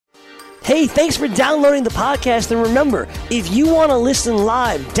Hey, thanks for downloading the podcast. And remember, if you want to listen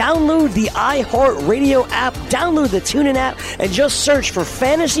live, download the iHeartRadio app, download the TuneIn app, and just search for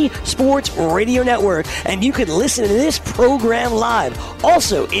Fantasy Sports Radio Network, and you can listen to this program live.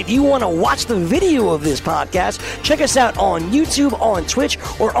 Also, if you want to watch the video of this podcast, check us out on YouTube, on Twitch,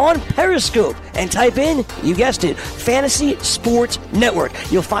 or on Periscope, and type in, you guessed it, Fantasy Sports Network.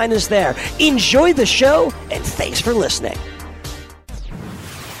 You'll find us there. Enjoy the show, and thanks for listening.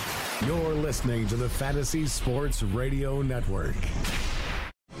 You're listening to the Fantasy Sports Radio Network.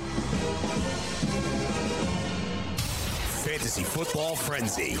 Fantasy Football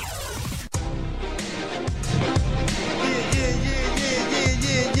Frenzy.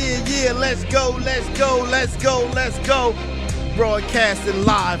 Yeah. Let's go. Broadcasting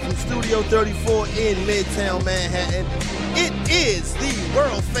live from Studio 34 in Midtown Manhattan. It is the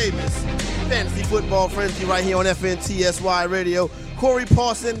world famous Fantasy Football Frenzy right here on FNTSY Radio. Corey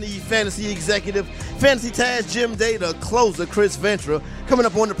Parson, the fantasy executive, Fantasy Taz, Jim Day, the closer, Chris Ventura. Coming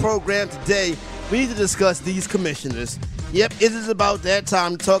up on the program today, we need to discuss these commissioners. Yep, it is about that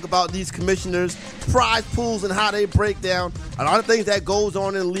time to talk about these commissioners, prize pools, and how they break down a lot of things that goes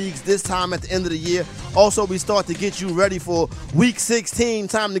on in leagues this time at the end of the year. Also, we start to get you ready for Week 16,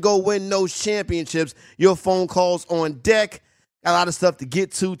 time to go win those championships. Your phone calls on deck. Got a lot of stuff to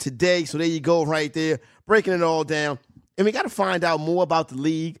get to today, so there you go right there, breaking it all down. And we got to find out more about the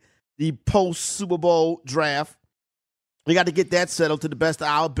league, the post-Super Bowl draft. We got to get that settled to the best of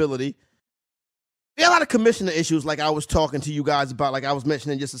our ability. There are a lot of commissioner issues like I was talking to you guys about, like I was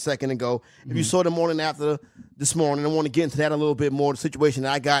mentioning just a second ago. Mm-hmm. If you saw the morning after this morning, I want to get into that a little bit more, the situation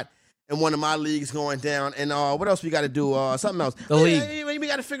that I got in one of my leagues going down. And what else we got to do? Something else. The league. We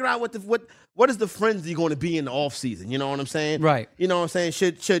got to figure out what is the frenzy going to be in the offseason. You know what I'm saying? Right. You know what I'm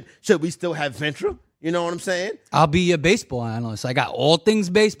saying? Should we still have Ventura? You know what I'm saying? I'll be your baseball analyst. I got all things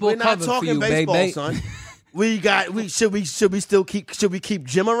baseball covered for you, baby. We're not talking baseball, son. Should we keep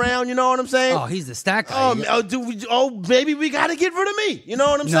Jim around? You know what I'm saying? Oh, he's the stack guy. Maybe we got to get rid of me. You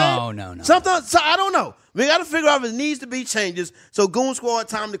know what I'm saying? No. Sometimes I don't know. We got to figure out if it needs to be changes. So Goon Squad,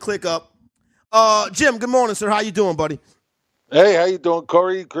 time to click up. Jim, good morning, sir. How you doing, buddy? Hey, how you doing,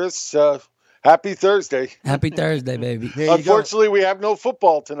 Corey, Chris? Happy Thursday. Happy Thursday, baby. Unfortunately, we have no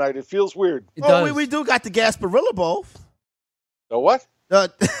football tonight. It feels weird. We do got the Gasparilla Bowl. The what?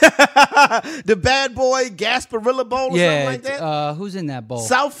 The Bad Boy Gasparilla Bowl or something like that? Who's in that bowl?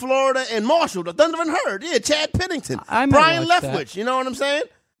 South Florida and Marshall, the Thunder and Herd. Yeah, Chad Pennington. Brian Leftwich. You know what I'm saying?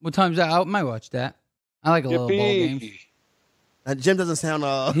 What time's that? I might watch that. I like a little bowl games. Jim doesn't sound...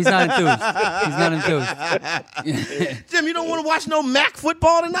 He's not enthused. Jim, you don't want to watch no MAC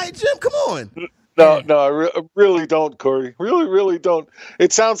football tonight, Jim? Come on. No, I really don't, Corey. Really don't.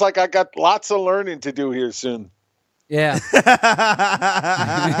 It sounds like I got lots of learning to do here soon. Yeah. I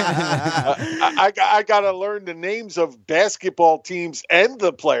got to learn the names of basketball teams and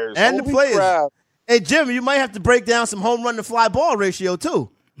the players. And the players. Crap. Hey, Jim, you might have to break down some home run to fly ball ratio,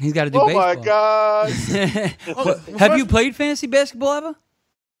 too. He's got to do baseball. Oh, my God. Have you played fantasy basketball ever?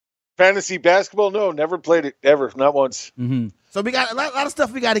 Fantasy basketball? No, never played it. Ever. Not once. Mm-hmm. So we got a lot of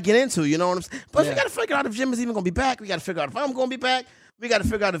stuff we got to get into, you know what I'm saying? Plus, we got to figure out if Jim is even going to be back. We got to figure out if I'm going to be back. We got to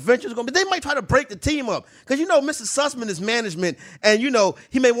figure out if Venture's going to be. They might try to break the team up. Because, you know, Mr. Sussman is management. And, you know,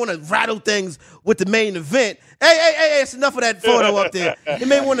 he may want to rattle things with the main event. Hey, it's enough of that photo up there. He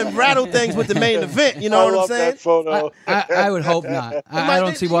may want to rattle things with the main event. You know what I'm saying? That photo. I would hope not. I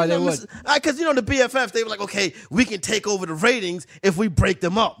don't see why they would. Because, you know, the BFFs, they were like, okay, we can take over the ratings if we break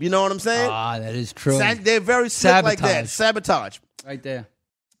them up. You know what I'm saying? That is true. They're very slick like that. Sabotage. Right there.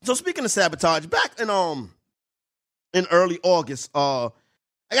 So speaking of sabotage, back in early August, I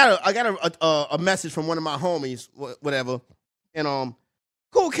got a message from one of my homies, whatever, and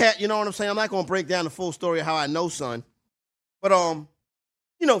cool cat, you know what I'm saying? I'm not gonna break down the full story of how I know son, but you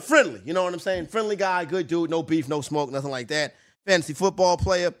know, friendly, you know what I'm saying? Friendly guy, good dude, no beef, no smoke, nothing like that. Fantasy football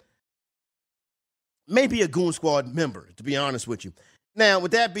player, maybe a Goon Squad member, to be honest with you. Now,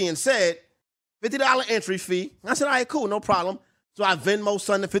 with that being said, $50 entry fee. I said, all right, cool, no problem. So I Venmo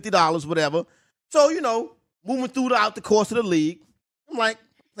son the $50, whatever. So, you know, moving throughout the course of the league, I'm like,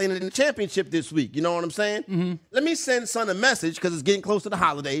 playing in the championship this week, you know what I'm saying? Mm-hmm. Let me send son a message because it's getting close to the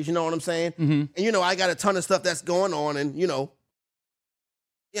holidays, you know what I'm saying? Mm-hmm. And, you know, I got a ton of stuff that's going on and, you know,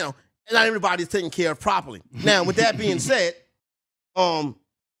 and not everybody's taken care of properly. Now, with that being said,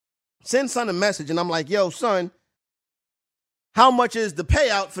 send son a message and I'm like, yo, son, how much is the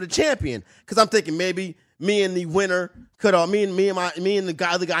payout for the champion? Because I'm thinking maybe me and the winner could, me and the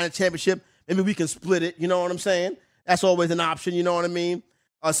guy in the championship, maybe we can split it. You know what I'm saying? That's always an option. You know what I mean?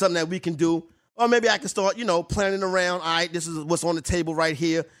 Something that we can do. Or maybe I can start, you know, planning around. All right, this is what's on the table right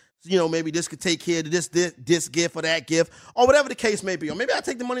here. maybe this could take care of this gift or that gift or whatever the case may be. Or maybe I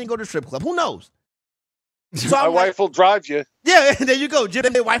take the money and go to the strip club. Who knows? So My wife will drive you. Yeah, there you go. Jim,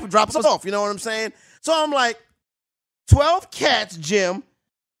 their wife will drop us off. You know what I'm saying? So I'm like, 12 cats, Jim,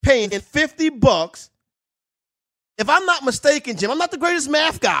 paying $50. If I'm not mistaken, Jim, I'm not the greatest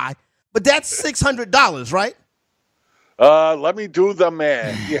math guy, but that's $600, right? Let me do the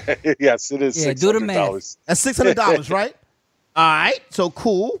math. Yeah, yes, it is. Yeah, do the math. That's $600, right? All right, so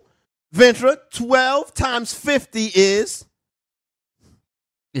cool. Ventra, 12 times 50 is?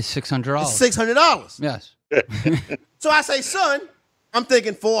 It's $600. It's $600. Yes. So I say, son, I'm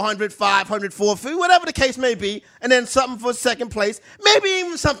thinking 400, 500, 450, whatever the case may be, and then something for second place, maybe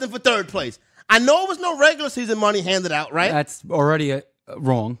even something for third place. I know it was no regular season money handed out, right? That's already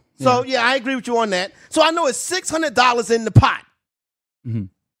wrong. So, yeah, I agree with you on that. So I know it's $600 in the pot. Mm-hmm.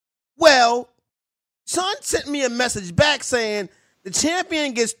 Well, son sent me a message back saying the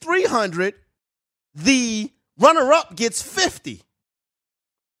champion gets $300, the runner-up gets $50.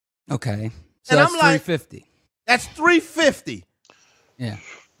 Okay. So And that's I'm like, $350. That's $350. Yeah.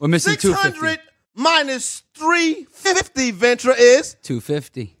 We're missing $250. 600 minus $350, Ventra, is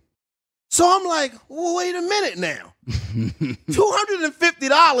 $250. So I'm like, well, wait a minute now.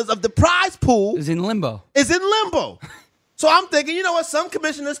 $250 of the prize pool Is in limbo. So I'm thinking, you know what? Some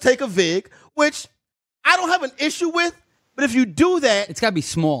commissioners take a VIG, which I don't have an issue with. But if you do that, It's got to be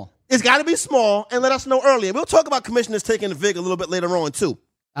small. it's got to be small and let us know earlier. We'll talk about commissioners taking a VIG a little bit later on, too.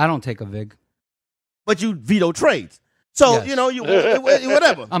 I don't take a VIG. But you veto trades. So, Yes. you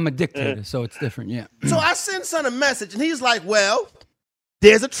whatever. I'm a dictator, so it's different, yeah. So I send son a message, and he's like, well,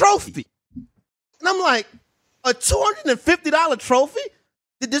 there's a trophy. And I'm like, a $250 trophy?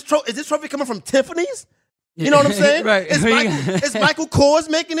 Is this trophy coming from Tiffany's? You know what I'm saying? Right. Is Michael Kors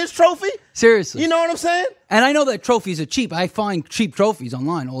making this trophy? Seriously. You know what I'm saying? And I know that trophies are cheap. I find cheap trophies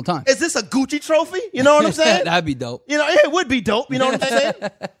online all the time. Is this a Gucci trophy? You know what I'm saying? That'd be dope. You know, it would be dope. You know what I'm saying?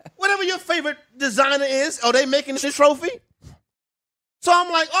 Whatever your favorite designer is, are they making this trophy? So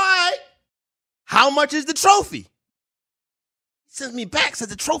I'm like, all right, how much is the trophy? He sends me back, says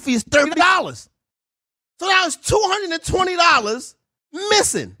the trophy is $30. So now it's $220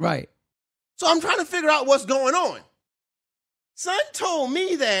 missing. Right. So I'm trying to figure out what's going on. Son told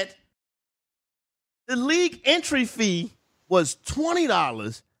me that the league entry fee was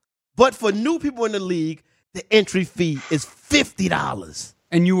 $20, but for new people in the league, the entry fee is $50.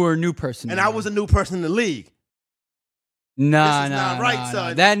 And you were a new person. And I was a new person in the league. Nah, This is not right,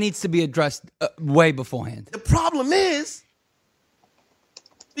 son. That needs to be addressed way beforehand. The problem is,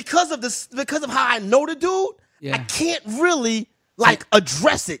 because of how I know the dude, Yeah. I can't really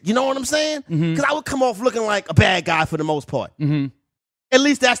address it. You know what I'm saying? Because I would come off looking like a bad guy for the most part. Mm-hmm. At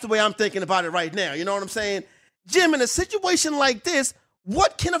least that's the way I'm thinking about it right now. You know what I'm saying? Jim, in a situation like this,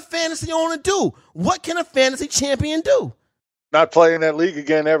 what can a fantasy owner do? What can a fantasy champion do? Not playing that league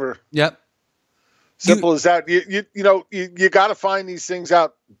again ever. Yep. Simple as that. You got to find these things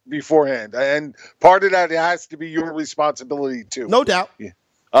out beforehand, and part of that has to be your responsibility too. No doubt.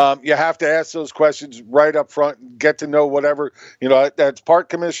 You have to ask those questions right up front and get to know whatever, that's part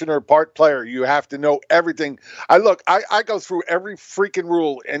commissioner, part player. You have to know everything. I go through every freaking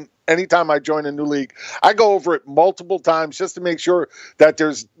rule, and anytime I join a new league, I go over it multiple times just to make sure that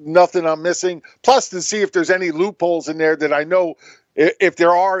there's nothing I'm missing. Plus to see if there's any loopholes in there that I know if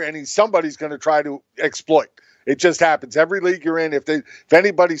there are any, somebody's going to try to exploit. It just happens. Every league you're in, if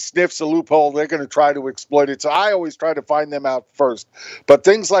anybody sniffs a loophole, they're going to try to exploit it. So I always try to find them out first. But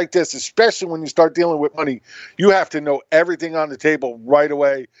things like this, especially when you start dealing with money, you have to know everything on the table right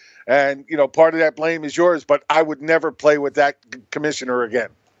away. And, part of that blame is yours, but I would never play with that commissioner again.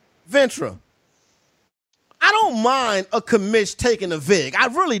 Ventra, I don't mind a commish taking a VIG. I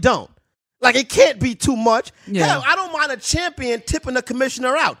really don't. It can't be too much. Yeah. Hell, I don't mind a champion tipping a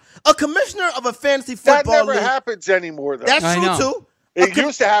commissioner out. A commissioner of a fantasy football That never league. happens anymore, though. That's I true, know. too. It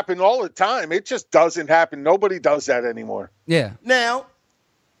used to happen all the time. It just doesn't happen. Nobody does that anymore. Yeah. Now,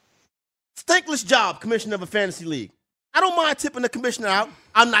 thankless job, commissioner of a fantasy league. I don't mind tipping the commissioner out.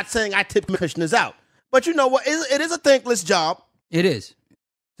 I'm not saying I tip commissioners out. But you know what? It is a thankless job. It is.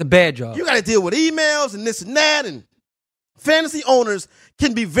 It's a bad job. You got to deal with emails and this and that. And fantasy owners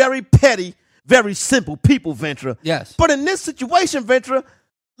can be very petty, very simple people, Ventra. Yes. But in this situation, Ventra,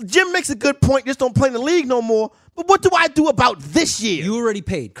 Jim makes a good point. Just don't play in the league no more. But what do I do about this year? You already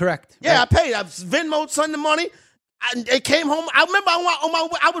paid, correct? Yeah, Right. I paid. I Venmo'd son the money. I came home. I remember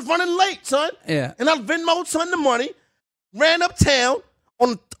I was running late, son. Yeah. And I Venmo'd son the money, ran uptown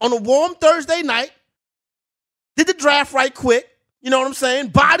on a warm Thursday night, did the draft right quick. You know what I'm saying?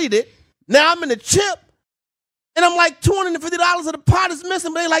 Bodied it. Now I'm in the chip. And I'm like, $250 of the pot is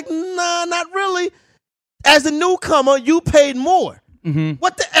missing. But they're like, nah, not really. As a newcomer, you paid more. Mm-hmm.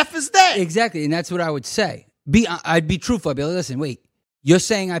 What the F is that? Exactly, and that's what I would say. I'd be truthful. I'd be like, listen, wait, you're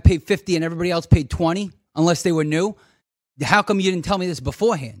saying I paid $50 and everybody else paid $20 unless they were new? How come you didn't tell me this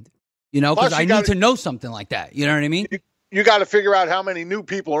beforehand? You know, because I need to know something like that. You know what I mean? You got to figure out how many new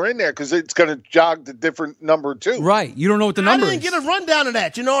people are in there because it's going to jog the different number too. Right. You don't know what the number is. I didn't get a rundown of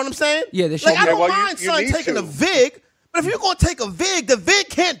that. You know what I'm saying? Yeah, they should. Like, I don't mind son taking a VIG, but if you're going to take a VIG, the VIG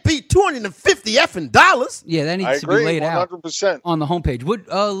can't beat $250 effing dollars. Yeah, that needs to be laid 100%. out on the homepage. What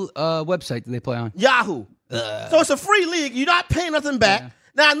website do they play on? Yahoo. So it's a free league. You're not paying nothing back. Yeah.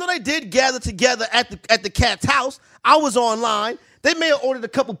 Now, I know they did gather together at the Cat's house. I was online. They may have ordered a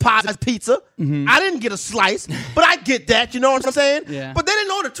couple pies of pizza. Mm-hmm. I didn't get a slice, but I get that. You know what I'm saying? Yeah. But they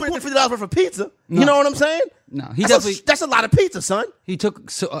didn't order $250 worth of pizza. No. You know what I'm saying? No, that's a lot of pizza, son. He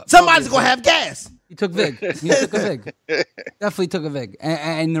took somebody's gonna have gas. He took VIG. He took a VIG. Definitely took a VIG,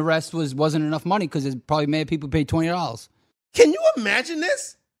 and the rest wasn't enough money because it probably made people pay $20. Can you imagine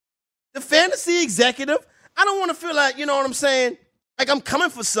this? The fantasy executive. I don't want to feel like, you know what I'm saying, like I'm coming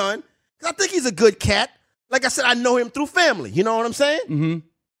for son because I think he's a good cat. Like I said, I know him through family. You know what I'm saying? Mm-hmm.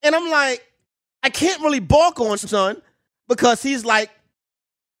 And I'm like, I can't really balk on son because he's like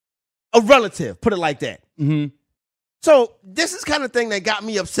a relative, put it like that. Mm-hmm. So this is kind of thing that got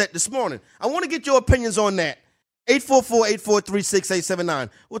me upset this morning. I want to get your opinions on that. 844-843-6879.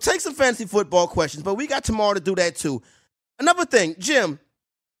 We'll take some fantasy football questions, but we got tomorrow to do that too. Another thing, Jim,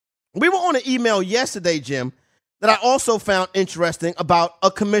 we were on an email yesterday, Jim, that I also found interesting about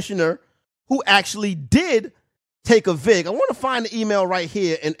a commissioner who actually did take a VIG. I want to find the email right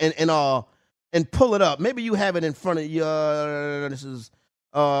here and pull it up. Maybe you have it in front of you. This is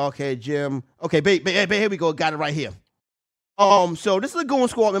okay, Jim. Okay, here we go. Got it right here. So this is a Goon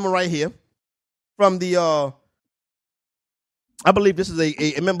Squad member right here from the. I believe this is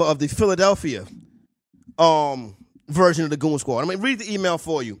a member of the Philadelphia version of the Goon Squad. I'm gonna read the email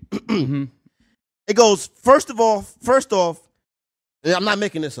for you. Mm-hmm. It goes first off. I'm not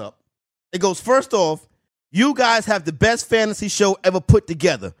making this up. It goes, first off, you guys have the best fantasy show ever put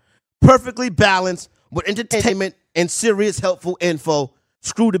together. Perfectly balanced with entertainment and serious, helpful info.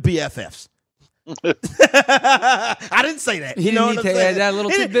 Screw the BFFs. I didn't say that. He didn't need to add that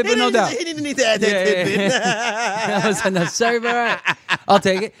little tidbit, but no doubt. He didn't need to add that tidbit. That was unnecessary, but all right. I'll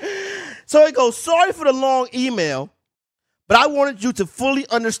take it. So it goes, sorry for the long email, but I wanted you to fully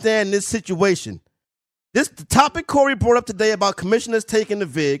understand this situation. The topic Corey brought up today about commissioners taking the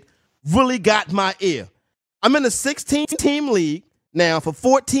VIG really got my ear. I'm in a 16-team league now for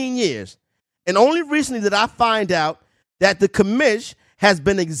 14 years, and only recently did I find out that the commish has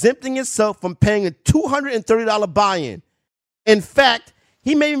been exempting itself from paying a $230 buy-in. In fact,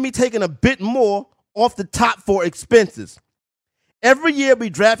 he made me taking a bit more off the top for expenses. Every year we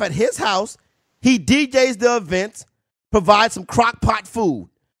draft at his house, he DJs the events, provides some crock pot food.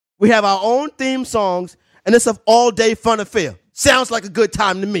 We have our own theme songs, and it's an all-day fun affair. Sounds like a good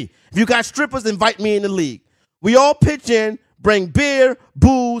time to me. If you got strippers, invite me in the league. We all pitch in, bring beer,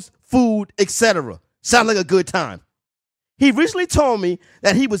 booze, food, etc. Sounds like a good time. He recently told me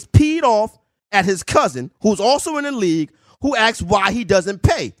that he was peed off at his cousin, who's also in the league, who asked why he doesn't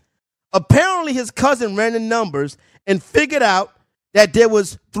pay. Apparently, his cousin ran the numbers and figured out that there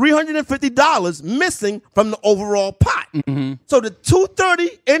was $350 missing from the overall pot. Mm-hmm. So the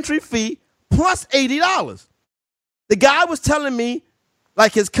 $230 entry fee plus $80. The guy was telling me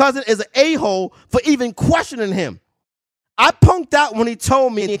like his cousin is an a-hole for even questioning him. I punked out when he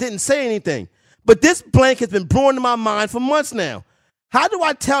told me and he didn't say anything. But this blank has been brewing in my mind for months now. How do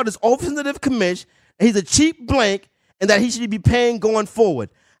I tell this oversensitive commish he's a cheap blank and that he should be paying going forward?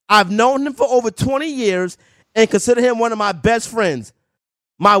 I've known him for over 20 years and consider him one of my best friends.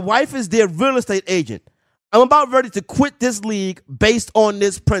 My wife is their real estate agent. I'm about ready to quit this league based on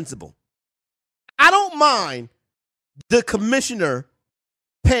this principle. I don't mind the commissioner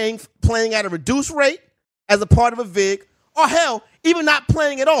playing at a reduced rate as a part of a VIG, or hell, even not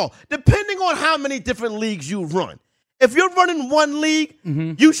playing at all, depending on how many different leagues you run. If you're running one league,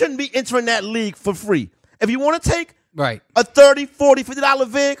 you shouldn't be entering that league for free. If you want to take a $30, $40, $50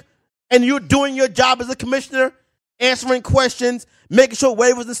 VIG and you're doing your job as a commissioner, answering questions, making sure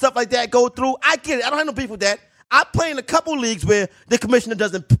waivers and stuff like that go through, I get it. I don't have no beef with that. I play in a couple leagues where the commissioner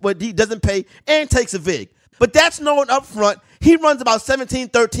doesn't pay and takes a VIG. But that's known up front. He runs about 17,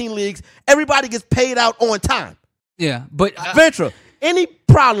 13 leagues. Everybody gets paid out on time. Yeah, but Ventura, any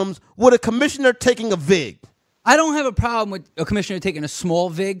problems with a commissioner taking a VIG? I don't have a problem with a commissioner taking a small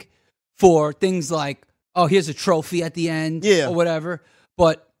VIG for things like, oh, here's a trophy at the end or whatever.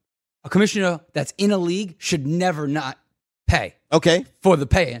 But A commissioner that's in a league should never not pay. Okay. For the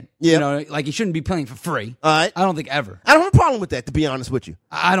pay-in. Yeah. You know, like he shouldn't be playing for free. All right. I don't think ever. I don't have a problem with that, to be honest with you.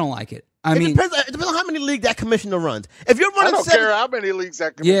 I don't like it. It depends on how many leagues that commissioner runs. If you're running, I don't care how many leagues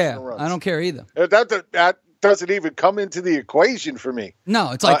that commissioner runs. I don't care either. That doesn't even come into the equation for me.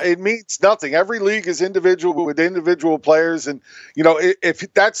 No, it's like it means nothing. Every league is individual with individual players, and you know,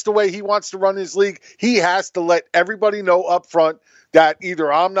 if that's the way he wants to run his league, he has to let everybody know up front that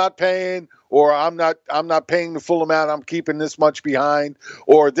either I'm not paying or I'm not paying the full amount. I'm keeping this much behind,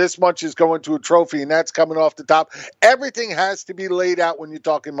 or this much is going to a trophy and that's coming off the top. Everything has to be laid out when you're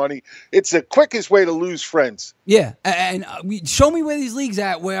talking money. It's the quickest way to lose friends. Yeah, and show me where these leagues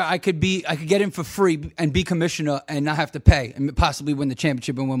at where I could get in for free and be commissioner and not have to pay and possibly win the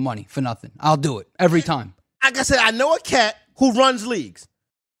championship and win money for nothing. I'll do it every time. Like I said, I know a cat who runs leagues.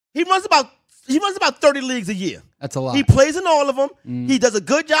 He runs about 30 leagues a year. That's a lot. He plays in all of them. He does a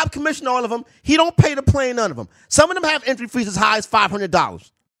good job commissioning all of them. He don't pay to play in none of them. Some of them have entry fees as high as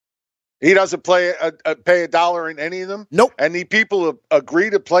 $500. He doesn't pay $1 in any of them? Nope. And the people agree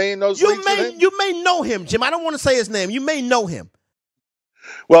to play in those leagues with him? You may know him, Jim. I don't want to say his name. You may know him.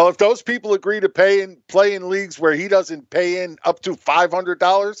 Well, if those people agree to play in leagues where he doesn't pay in up to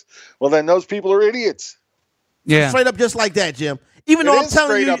 $500, well, then those people are idiots. Yeah. Straight up just like that, Jim. Even though I'm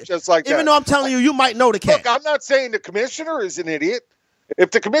telling you, you might know the cat. Look, I'm not saying the commissioner is an idiot. If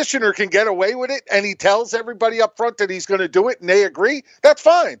the commissioner can get away with it and he tells everybody up front that he's going to do it and they agree, that's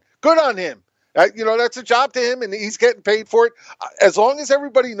fine. Good on him. That's a job to him and he's getting paid for it. As long as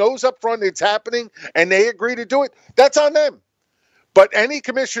everybody knows up front it's happening and they agree to do it, that's on them. But any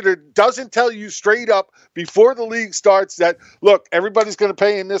commissioner doesn't tell you straight up before the league starts that, look, everybody's going to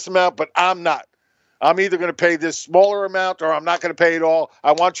pay in this amount, but I'm not. I'm either going to pay this smaller amount or I'm not going to pay it all.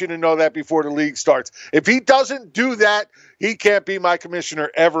 I want you to know that before the league starts. If he doesn't do that, he can't be my commissioner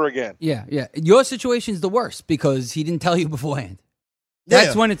ever again. Yeah. Your situation's the worst because he didn't tell you beforehand.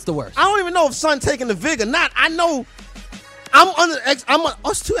 That's when it's the worst. I don't even know if Son taking the VIG or not. I know I'm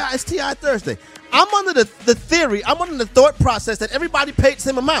on STI Thursday. I'm under the theory, I'm under the thought process that everybody paid the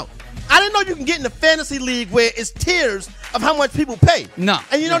same amount. I didn't know you can get in a fantasy league where it's tiers of how much people pay. No.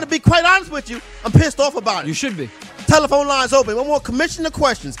 And to be quite honest with you, I'm pissed off about it. You should be. Telephone lines open. One more commissioner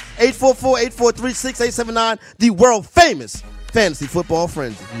questions. 844-843-6879. The world famous Fantasy Football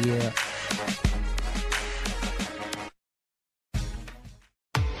Frenzy. Yeah.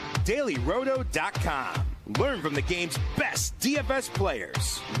 DailyRoto.com. Learn from the game's best DFS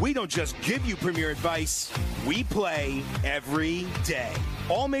players. We don't just give you premier advice, we play every day.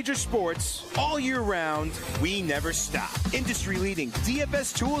 All major sports, all year round, we never stop. Industry-leading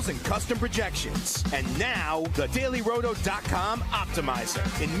DFS tools and custom projections. And now, the DailyRoto.com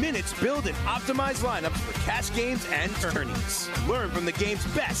Optimizer. In minutes, build and optimize lineups for cash games and tourneys. Learn from the game's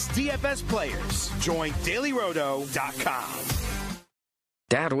best DFS players. Join DailyRoto.com.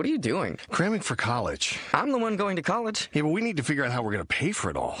 Dad, what are you doing? Cramming for college. I'm the one going to college. Yeah, but we need to figure out how we're going to pay for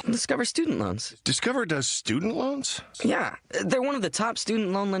it all. Discover Student Loans. Discover does student loans? Yeah, they're one of the top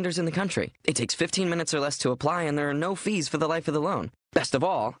student loan lenders in the country. It takes 15 minutes or less to apply, and there are no fees for the life of the loan. Best of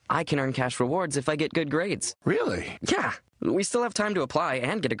all, I can earn cash rewards if I get good grades. Really? Yeah, we still have time to apply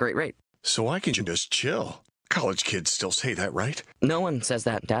and get a great rate. So I can just chill. College kids still say that, right? No one says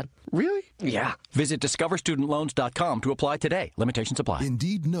that, Dad. Really? Yeah. Visit discoverstudentloans.com to apply today. Limitations apply.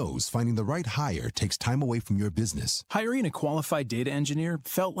 Indeed knows finding the right hire takes time away from your business. Hiring a qualified data engineer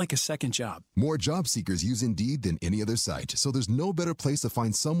felt like a second job. More job seekers use Indeed than any other site, so there's no better place to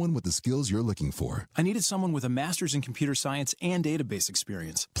find someone with the skills you're looking for. I needed someone with a master's in computer science and database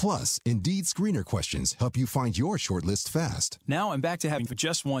experience. Plus, Indeed screener questions help you find your shortlist fast. Now I'm back to having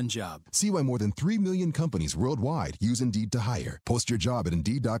just one job. See why more than 3 million companies worldwide use Indeed to hire. Post your job at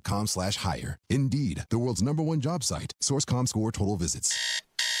Indeed.com/hire. Indeed, the world's #1 job site. Source.com score total visits.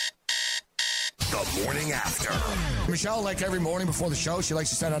 The morning after. Michelle, like every morning before the show, she likes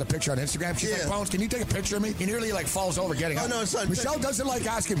to send out a picture on Instagram. She's like, Bones, can you take a picture of me? He nearly falls over getting up. No, son. Michelle doesn't like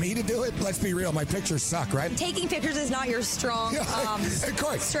asking me to do it. Let's be real. My pictures suck, right? Taking pictures is not your strong of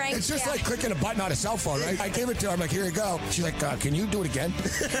course. Strength. It's just like clicking a button on a cell phone, right? I gave it to her. I'm like, here you go. She's like, can you do it again?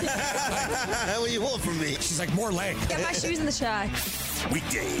 What do you want from me? She's like, more leg. Get my shoes in the shack.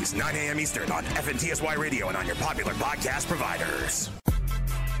 Weekdays, 9 a.m. Eastern on FNTSY Radio and on your popular podcast providers.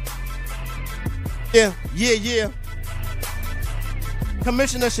 Yeah.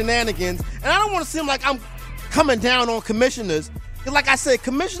 Commissioner shenanigans. And I don't want to seem like I'm coming down on commissioners. Because like I said,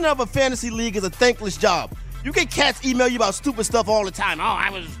 commissioner of a fantasy league is a thankless job. You get cats email you about stupid stuff all the time.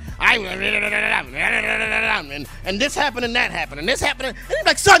 And this happened and that happened and this happened. And you're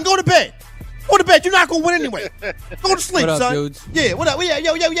like, son, go to bed. Go to bed. You're not gonna win anyway. Go to sleep, What up, son. dudes? Yeah, what up? Yeah,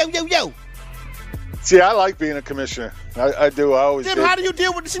 yo. See, I like being a commissioner. I do. I always Jim, did. how do you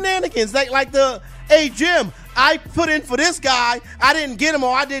deal with the shenanigans? Hey, Jim, I put in for this guy. I didn't get him,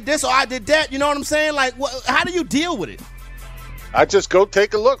 or I did this, or I did that. You know what I'm saying? Like, how do you deal with it? I just go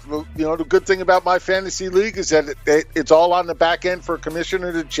take a look. You know, the good thing about my fantasy league is that it's all on the back end for a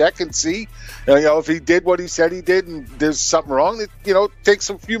commissioner to check and see. You know, if he did what he said he did and there's something wrong, it takes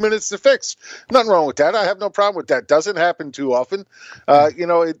a few minutes to fix. Nothing wrong with that. I have no problem with that. Doesn't happen too often.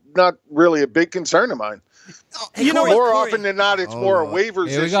 It's not really a big concern of mine. More often than not, it's more a waivers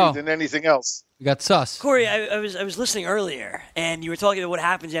issue than anything else. We got sus. Corey, I was listening earlier, and you were talking about what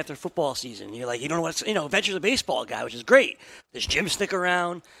happens after football season. You're like, you don't know what's, Venture's a baseball guy, which is great. Does Jim stick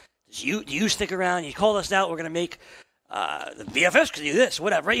around? Do you stick around? You called us out. We're going to make the VFS because you do this,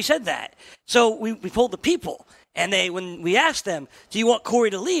 whatever. Right? You said that. So we polled the people, and when we asked them, do you want Corey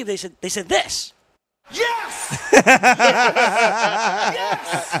to leave? They said this. Yes!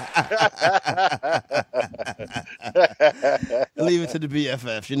 Leave it to the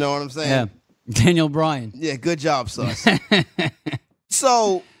BFFs. You know what I'm saying? Yeah. Daniel Bryan. Yeah, good job, Sus.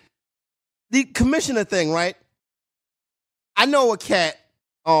 So, the commissioner thing, right? I know a cat.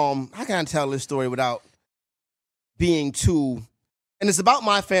 How can I tell this story without being too? And it's about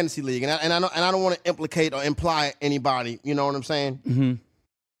my fantasy league, and I don't want to implicate or imply anybody. You know what I'm saying? Mm-hmm.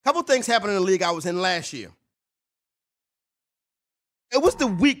 Couple things happened in the league I was in last year. It was the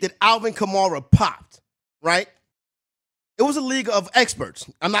week that Alvin Kamara popped, right? It was a league of experts.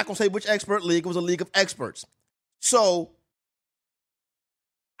 I'm not going to say which expert league. It was a league of experts. So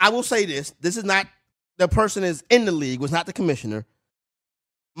I will say this. This is not, the person is in the league, was not the commissioner.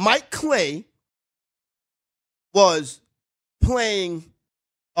 Mike Clay was playing,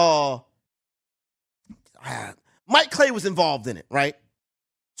 Mike Clay was involved in it, right?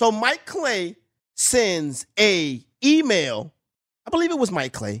 So Mike Clay sends a email, I believe it was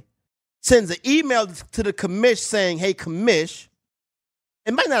Mike Clay, sends an email to the commish saying, hey, commish,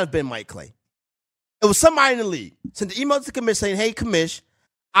 it might not have been Mike Clay. It was somebody in the league. Sent the email to the commish saying, hey, commish,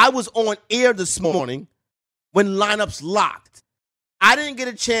 I was on air this morning when lineups locked. I didn't get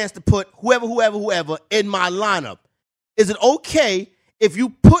a chance to put whoever in my lineup. Is it okay if you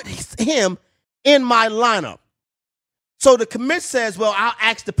put him in my lineup? So the commish says, well, I'll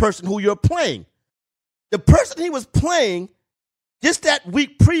ask the person who you're playing. The person he was playing just that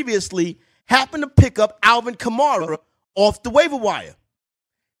week previously happened to pick up Alvin Kamara off the waiver wire.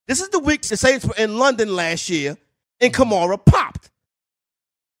 This is the week the Saints were in London last year, and Kamara popped.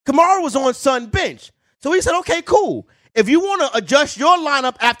 Kamara was on Sun bench. So he said, okay, cool. If you want to adjust your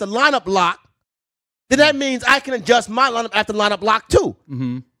lineup after lineup lock, then that means I can adjust my lineup after lineup lock too.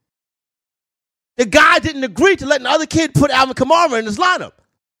 Mm-hmm. The guy didn't agree to letting the other kid put Alvin Kamara in his lineup.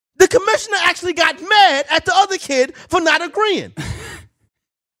 The commissioner actually got mad at the other kid for not agreeing.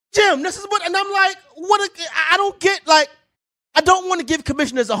 Jim, this is what, and I'm like, I don't get, like, I don't want to give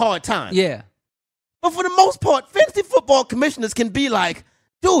commissioners a hard time. Yeah. But for the most part, fantasy football commissioners can be like,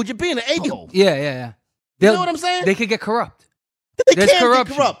 dude, you're being an a-hole. Yeah. You know what I'm saying? They could get corrupt. They can get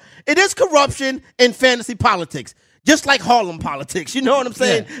corrupt. It is corruption in fantasy politics. Just like Harlem politics. You know what I'm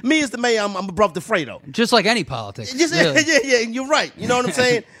saying? Yeah. Me as the mayor, I'm above the Fredo. Just like any politics. Really. Yeah, you're right. You know what I'm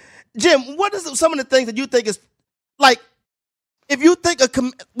saying? Jim, what is some of the things that you think is, like, if you think,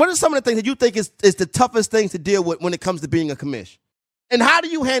 what are some of the things that you think is the toughest things to deal with when it comes to being a commish? And how do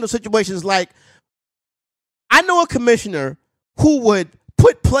you handle situations like, I know a commissioner who would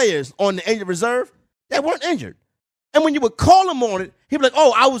put players on the injured reserve that weren't injured. And when you would call him on it, he'd be like,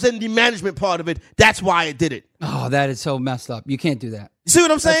 oh, I was in the management part of it. That's why I did it. Oh, that is so messed up. You can't do that. You see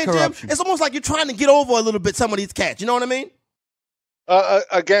what I'm saying, Jim? It's almost like you're trying to get over a little bit some of these cats. You know what I mean?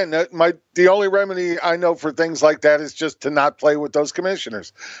 Again, the only remedy I know for things like that is just to not play with those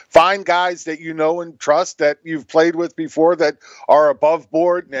commissioners. Find guys that you know and trust that you've played with before that are above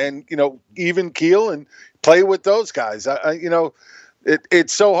board and, even keel, and play with those guys.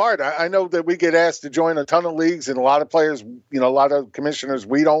 It's so hard. I know that we get asked to join a ton of leagues, and a lot of players, a lot of commissioners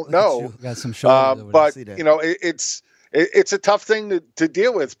we don't know. Got some shoulders but it's a tough thing to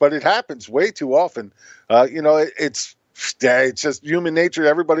deal with, but it happens way too often. It's just human nature.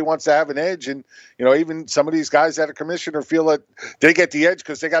 Everybody wants to have an edge, and even some of these guys that are commissioner feel that they get the edge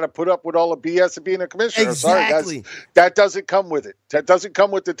because they got to put up with all the BS of being a commissioner. Exactly. Sorry, guys, that doesn't come with it. That doesn't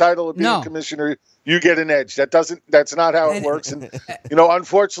come with the title of being a commissioner. You get an edge. That's not how it works. And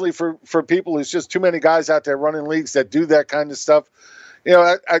unfortunately for people, there's just too many guys out there running leagues that do that kind of stuff.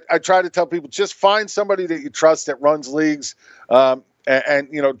 I try to tell people, just find somebody that you trust that runs leagues.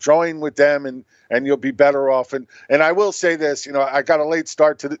 and join with them, and you'll be better off. And I will say this, I got a late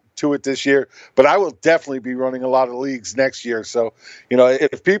start to it this year, but I will definitely be running a lot of leagues next year. So,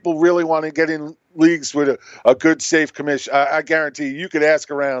 if people really want to get in leagues with a good, safe commission, I guarantee you could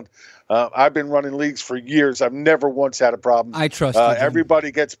ask around. I've been running leagues for years. I've never once had a problem. I trust you.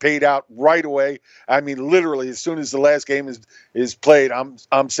 Everybody gets paid out right away. I mean, literally, as soon as the last game is played,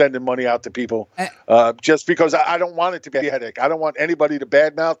 I'm sending money out to people just because I don't want it to be a headache. I don't want anybody to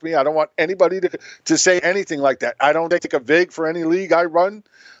badmouth me. I don't want anybody to say anything like that. I don't take a vig for any league I run.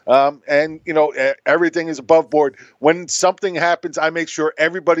 And everything is above board. When something happens, I make sure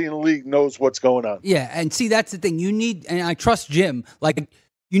everybody in the league knows what's going on. Yeah, and see, that's the thing. You need, and I trust Jim,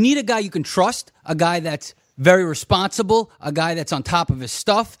 you need a guy you can trust, a guy that's very responsible, a guy that's on top of his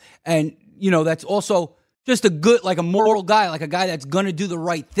stuff, and, that's also just a good, a moral guy, a guy that's going to do the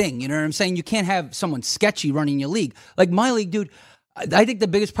right thing. You know what I'm saying? You can't have someone sketchy running your league. Like my league, dude, I think the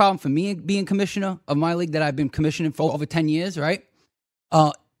biggest problem for me being commissioner of my league that I've been commissioning for over 10 years, right?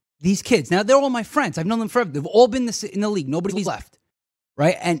 These kids, now they're all my friends. I've known them forever. They've all been in the league. Nobody's left,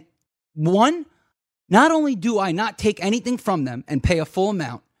 right? And not only do I not take anything from them and pay a full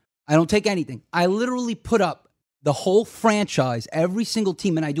amount, I don't take anything. I literally put up the whole franchise, every single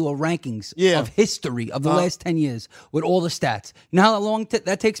team, and I do a rankings of history of the last 10 years with all the stats. You know how long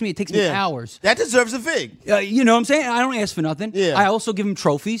that takes me? It takes me hours. That deserves a vig. You know what I'm saying? I don't ask for nothing. Yeah. I also give them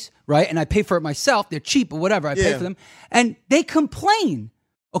trophies, right? And I pay for it myself. They're cheap or whatever. I pay for them. And they complain,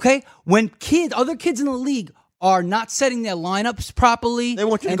 okay? When other kids in the league are not setting their lineups properly. They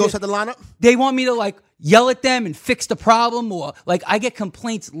want you to go set the lineup? They want me to yell at them and fix the problem, or I get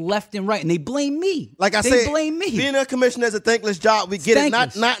complaints left and right, and they blame me. They blame me. Being a commissioner is a thankless job. We get it.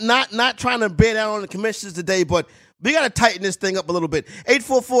 Not trying to bear down on the commissioners today, but we got to tighten this thing up a little bit.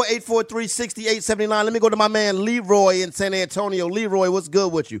 844-843-6879. Let me go to my man Leroy in San Antonio. Leroy, what's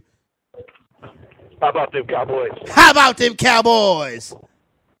good with you? How about them Cowboys?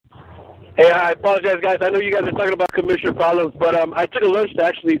 Hey, I apologize, guys. I know you guys are talking about commissioner problems, but I took a lunch to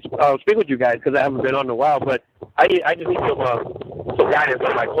actually speak with you guys because I haven't been on in a while. But I just need some guidance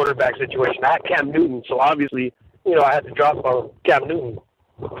on my quarterback situation. I had Cam Newton, so obviously, I had to drop Cam Newton.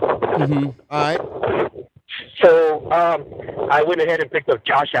 Mm-hmm. All right. So I went ahead and picked up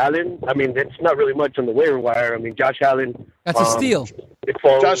Josh Allen. I mean, it's not really much on the waiver wire. I mean, Josh Allen. That's a steal.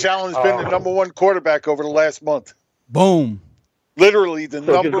 Josh Allen's been the number one quarterback over the last month. Boom. Literally the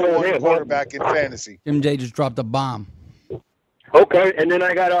number one quarterback in fantasy. Jim J just dropped a bomb. Okay, and then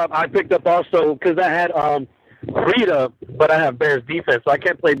I picked up also because I had Breida, but I have Bears defense, so I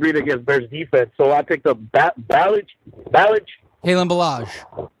can't play Breida against Bears defense. So I picked up Ballage. Kalen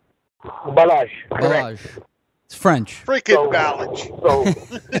Ballage. It's French. Freaking Ballage.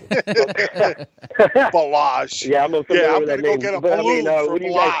 Ballage. Yeah, I'm going to go get a balloon for what do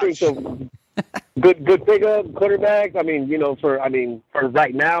you guys think? So, good pickup quarterback. I mean, for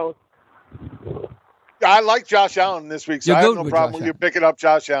right now. I like Josh Allen this week, so I have no problem with you picking up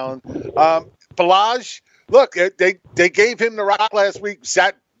Josh Allen. Ballage, look, they gave him the rock last week,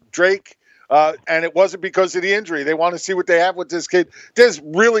 sat Drake, and it wasn't because of the injury. They want to see what they have with this kid. There's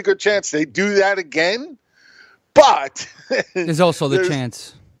really good chance they do that again, but there's also the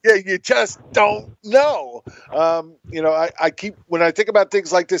chance. Yeah, you just don't know. I keep, when I think about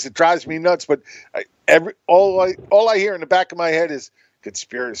things like this, it drives me nuts. But all I hear in the back of my head is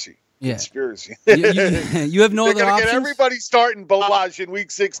conspiracy. Yeah. Conspiracy. You have no other options. Get everybody starting Ballage in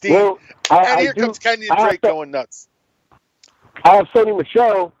week 16, well, and here comes Kenyon Drake going nuts. I have Sony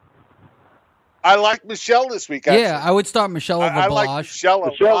Michel. I like Michelle this week, actually. Yeah, I would start Michelle over Ballage. I like Michelle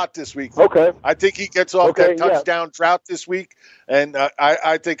a lot this week. Okay. I think he gets off that touchdown drought this week, and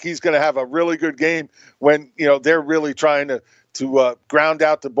I think he's going to have a really good game when they're really trying to ground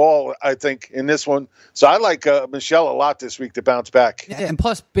out the ball, I think, in this one. So I like Michelle a lot this week to bounce back. Yeah, and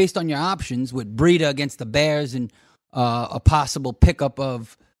plus, based on your options with Breida against the Bears and a possible pickup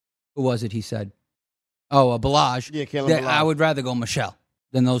of, who was it he said? Oh, Ballage. Yeah, Ballage. I would rather go Michelle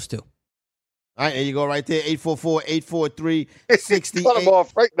than those two. All right, there you go right there,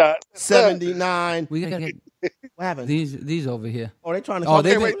 844-843-6879. We gotta get what happened? These over here. Oh, they're trying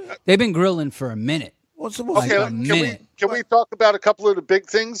to they've been grilling for a minute. Can we talk about a couple of the big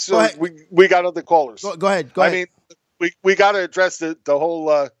things? We got other callers. Go ahead. I mean, we got to address the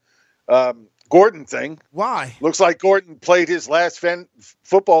whole Gordon thing. Why? Looks like Gordon played his last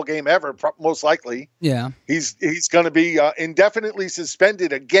football game ever, most likely. Yeah. He's going to be indefinitely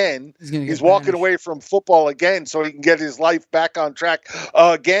suspended again. He's walking away from football again so he can get his life back on track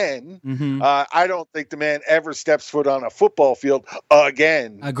again. Mm-hmm. I don't think the man ever steps foot on a football field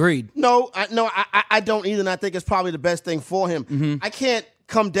again. Agreed. No, I don't either, and I think it's probably the best thing for him. Mm-hmm. I can't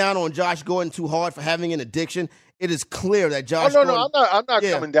come down on Josh Gordon too hard for having an addiction. It is clear that Josh Gordon... No, I'm not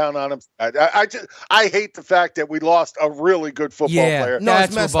coming down on him. I hate the fact that we lost a really good football player. No,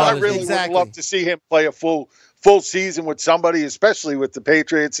 it's messed up. I really would love to see him play a full season with somebody, especially with the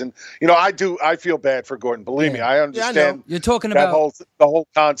Patriots. And, I feel bad for Gordon. Believe me, I understand You're talking about the whole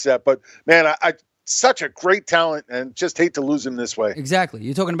concept. But, man, I such a great talent and just hate to lose him this way. Exactly.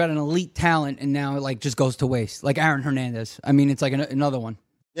 You're talking about an elite talent, and now it just goes to waste. Like Aaron Hernandez. I mean, it's like another one.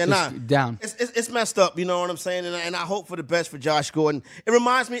 Yeah, down. It's messed up. You know what I'm saying? And I hope for the best for Josh Gordon. It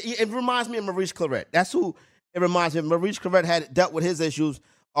reminds me of Maurice Clarett. That's who it reminds me of. Maurice Clarett had dealt with his issues,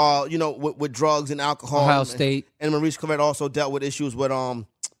 with drugs and alcohol. Ohio State. And Maurice Clarett also dealt with issues with just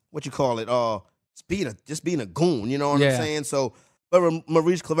being a goon. You know what I'm saying? So, but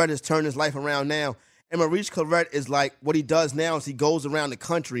Maurice Clarett has turned his life around now. And Maurice Clarett is like, what he does now is he goes around the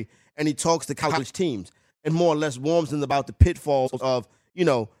country and he talks to college teams and more or less warns them about the pitfalls of,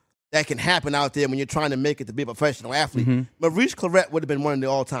 that can happen out there when you're trying to make it to be a professional athlete. Mm-hmm. Maurice Clarett would have been one of the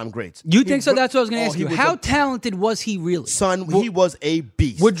all-time greats. You think so? That's what I was going to ask you. How talented was he really? Son, he was a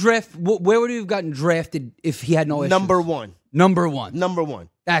beast. Where would he have gotten drafted if he had no issues? Number one.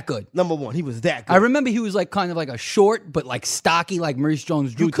 That good. Number one. He was that good. I remember he was kind of like a short but stocky like Maurice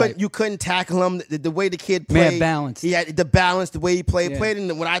Jones-Drew type. You couldn't tackle him. The way the kid played. Man, balance. He had the balance, the way he played. Played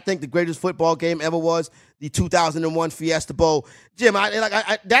in what I think the greatest football game ever was, the 2001 Fiesta Bowl. Jim,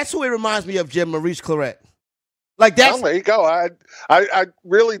 that's who it reminds me of, Jim, Maurice Clarett. Like that's. Well, there you go. I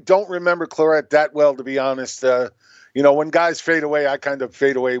really don't remember Clarett that well, to be honest. When guys fade away, I kind of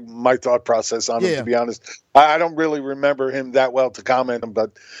fade away my thought process on him, to be honest. I don't really remember him that well to comment on him,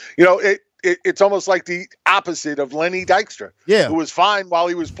 but, it's almost like the opposite of Lenny Dykstra, who was fine while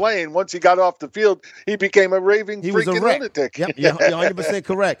he was playing. Once he got off the field, he became a raving freaking lunatic. Yep, you're 100%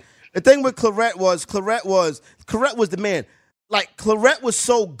 correct. The thing with Clarett was the man. Like, Clarett was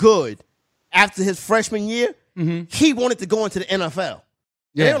so good after his freshman year, he wanted to go into the NFL.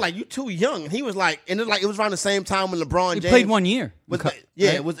 Yeah. They were like, "You too young," and he was like, and it was around the same time when LeBron James played 1 year. He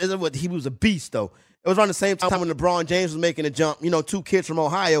was a beast though. It was around the same time when LeBron James was making a jump. 2 kids from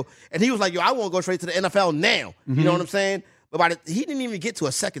Ohio, and he was like, "Yo, I want to go straight to the NFL now." You know what I'm saying? But he didn't even get to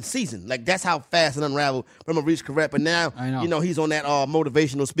a second season. Like that's how fast it unraveled from Maurice Clarett. But now, he's on that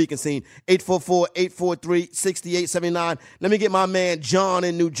motivational speaking scene. 844-843-6879. Let me get my man John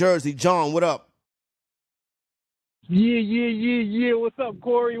in New Jersey. John, what up? Yeah. What's up,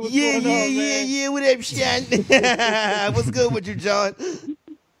 Corey? What's going on, man? Yeah. What up, Sean? What's good with you, John?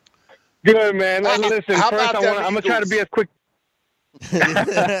 Good, man. Listen, first I'm gonna try to be as quick.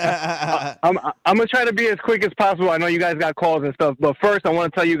 I'm gonna try to be as quick as possible. I know you guys got calls and stuff, but first I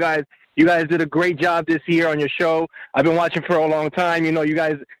want to tell you guys did a great job this year on your show. I've been watching for a long time. You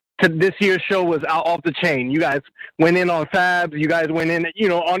guys. This year's show was out off the chain. You guys went in on Fabs. You guys went in,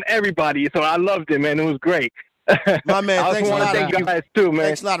 on everybody. So I loved it, man. It was great. My man, I also want to thank you guys too, man.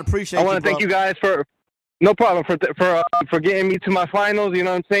 Thanks a lot. Appreciate it. I want to thank you guys for no problem for getting me to my finals. You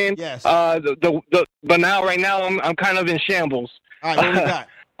know what I'm saying? Yes. But right now I'm kind of in shambles. All right, what we got?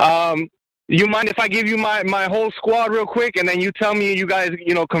 You mind if I give you my whole squad real quick, and then you tell me you guys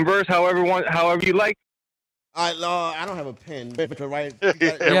converse however you like. All right, I don't have a pen. I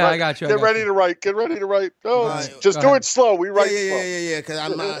got you. Get ready to write. Oh, just do it slow. We write slow. Yeah. Because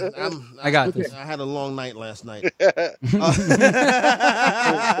I got this. I had a long night last night. This is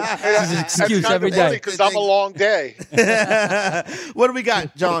an excuse every day. Because I'm a long day. What do we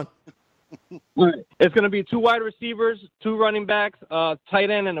got, John? It's going to be 2 wide receivers, 2 running backs, tight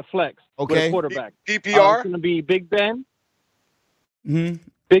end, and a flex. Okay. With a quarterback. PPR? It's going to be Big Ben. Mm-hmm.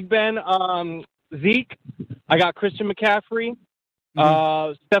 Big Ben, Zeke. I got Christian McCaffrey,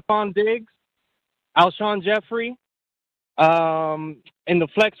 Stephon Diggs, Alshon Jeffrey. In the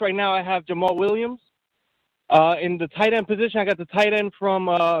flex right now, I have Jamal Williams. In the tight end position, I got the tight end from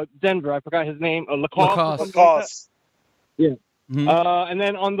Denver. I forgot his name. Lacoste. Yeah. Mm-hmm. And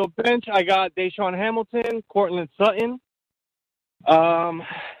then on the bench, I got Deshaun Hamilton, Cortland Sutton. Give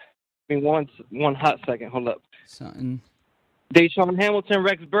me one hot second. Hold up. Sutton. Deshaun Hamilton,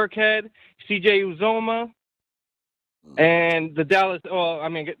 Rex Burkhead, C.J. Uzomah, and the Dallas. Well, I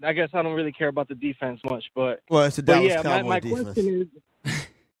guess I don't really care about the defense much, but it's the Dallas Cowboy my defense. Question is,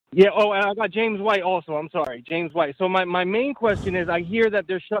 Yeah, and I got James White also. I'm sorry, James White. So my main question is, I hear that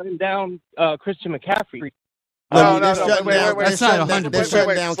they're shutting down Christian McCaffrey. No, wait. That's not 100%. They're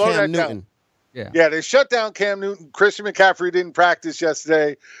shutting down Cam Newton. Yeah, they shut down Cam Newton. Christian McCaffrey didn't practice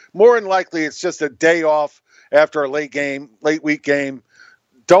yesterday. More than likely, it's just a day off after a late week game.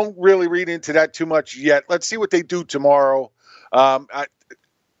 Don't really read into that too much yet. Let's see what they do tomorrow.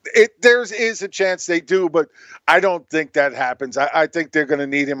 There is a chance they do, but I don't think that happens. I think they're going to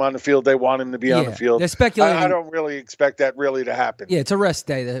need him on the field. They want him to be on the field. They're speculating. I don't really expect that really to happen. Yeah, it's a rest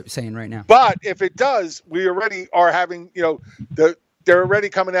day, they're saying right now. But if it does, we already are having, they're already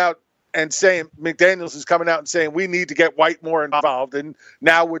coming out and saying, McDaniels is coming out and saying, we need to get White more involved. And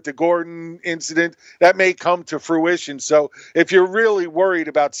now with the Gordon incident, that may come to fruition. So if you're really worried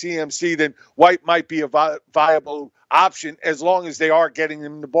about CMC, then White might be a viable option as long as they are getting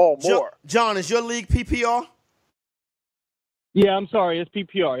him the ball more. John, is your league PPR? Yeah, I'm sorry. It's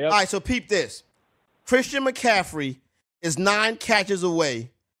PPR. Yep. All right, so peep this. Christian McCaffrey is 9 catches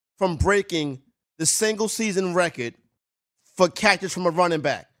away from breaking the single-season record for catches from a running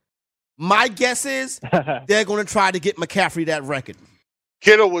back. My guess is they're going to try to get McCaffrey that record.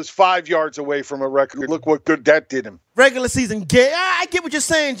 Kittle was 5 yards away from a record. Look what good that did him. Regular season, I get what you're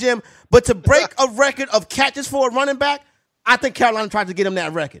saying, Jim. But to break a record of catches for a running back, I think Carolina tried to get him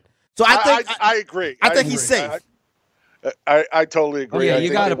that record. So I agree. I think he's safe. I totally agree. Yeah,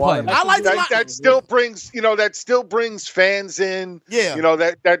 you got to play. I like that. Still brings fans in. Yeah.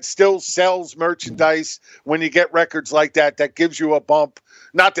 That still sells merchandise when you get records like that. That gives you a bump.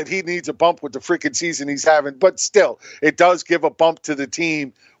 Not that he needs a bump with the freaking season he's having, but still, it does give a bump to the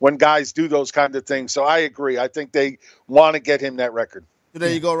team when guys do those kind of things. So I agree. I think they want to get him that record. So there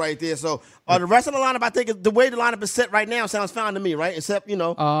you go right there. So the rest of the lineup, I think the way the lineup is set right now sounds fine to me, right? Except,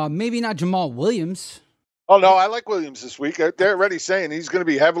 maybe not Jamal Williams. Oh, no, I like Williams this week. They're already saying he's going to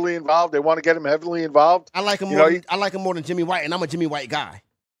be heavily involved. They want to get him heavily involved. I like him more than Jimmy White, and I'm a Jimmy White guy.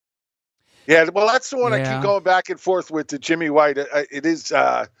 Yeah, well, that's the one I keep going back and forth with, the Jimmy White. It is,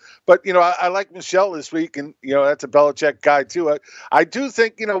 but, I like Michelle this week, and, that's a Belichick guy, too. I do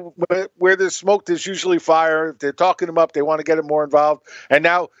think, where there's smoke, there's usually fire. If they're talking him up, they want to get him more involved. And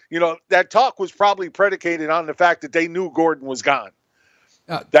now, that talk was probably predicated on the fact that they knew Gordon was gone.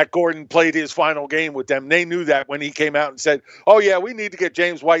 That Gordon played his final game with them. They knew that when he came out and said, oh, yeah, we need to get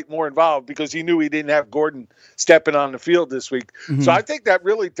James White more involved, because he knew he didn't have Gordon stepping on the field this week. Mm-hmm. So I think that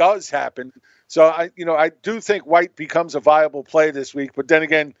really does happen. So, I do think White becomes a viable play this week. But then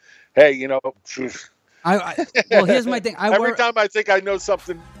again, hey, well, here's my thing. Every time I think I know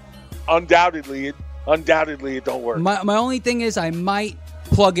something, undoubtedly it don't work. My only thing is I might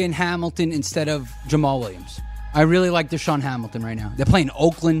plug in Hamilton instead of Jamal Williams. I really like Deshaun Hamilton right now. They're playing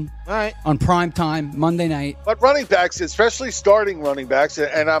Oakland on prime time, Monday night. But running backs, especially starting running backs,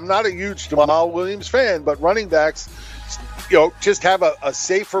 and I'm not a huge Jamal Williams fan, but running backs, just have a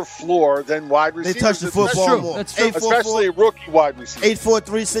safer floor than wide receivers. They touch the football more. That's true. Especially rookie wide receivers.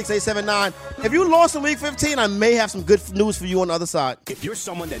 843-6879. If you lost in Week 15, I may have some good news for you on the other side. If you're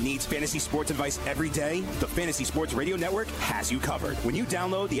someone that needs fantasy sports advice every day, the Fantasy Sports Radio Network has you covered. When you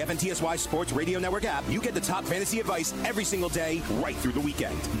download the FNTSY Sports Radio Network app, you get the top fantasy advice every single day, right through the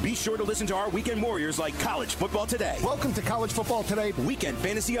weekend. Be sure to listen to our weekend warriors like College Football Today. Welcome to College Football Today. Weekend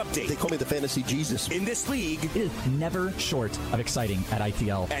Fantasy Update. They call me the Fantasy Jesus. In this league, it is never short of exciting at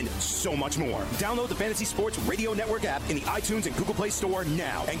ITL. And so much more. Download the Fantasy Sports Radio Network app in the iTunes and Google Play Store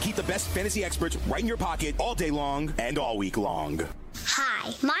now, and keep the best fantasy experts right in your pocket all day long and all week long.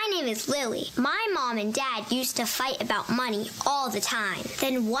 Hi, my name is Lily. My mom and dad used to fight about money all the time.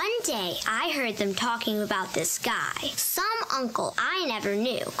 Then one day, I heard them talking about this guy, some uncle I never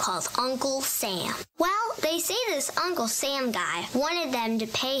knew, called Uncle Sam. Well, they say this Uncle Sam guy wanted them to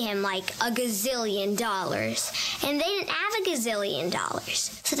pay him like $1 gazillion, and they didn't have $1 gazillion.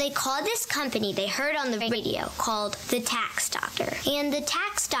 So they called this company they heard on the radio called the Tax Doctor. And the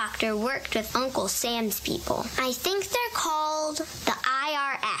Tax Doctor worked with Uncle Sam's people. I think they're called the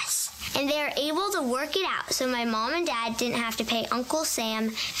IRS. And they were able to work it out so my mom and dad didn't have to pay Uncle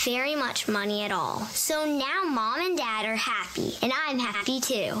Sam very much money at all. So now mom and dad are happy, and I'm happy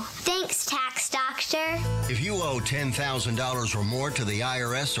too. Thanks, Tax Doctor. If you owe $10,000 or more to the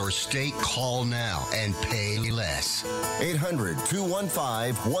IRS or state, call now and pay less.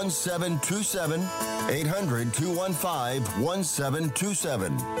 800-215-1727.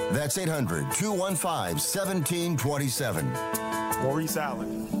 800-215-1727. That's 800-215-1727. Maurice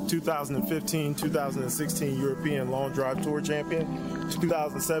Allen, 2015-2016 European Long Drive Tour Champion,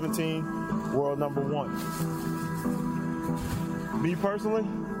 2017 World Number 1. Me personally,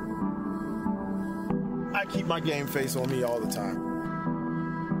 I keep my game face on me all the time.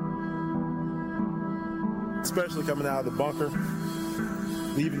 especially coming out of the bunker,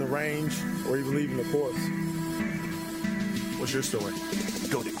 leaving the range, or even leaving the course. What's your story?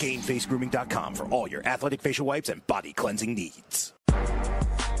 Go to GameFaceGrooming.com for all your athletic facial wipes and body cleansing needs.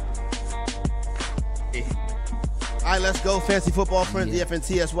 All right, let's go. Fantasy Football Frenzy,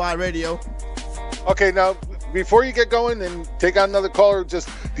 FNTSY Radio. Okay, now, before you get going and take on another caller, just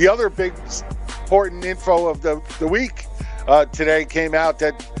the other big important info of the week today came out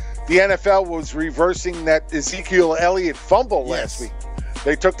that the NFL was reversing that Ezekiel Elliott fumble last week.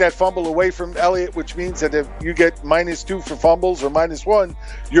 They took that fumble away from Elliott, which means that if you get -2 for fumbles or -1,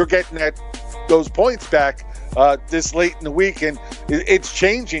 you're getting those points back this late in the week. And it's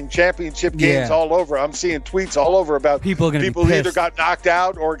changing championship games all over. I'm seeing tweets all over about people either got knocked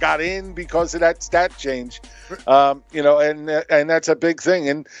out or got in because of that stat change. And that's a big thing.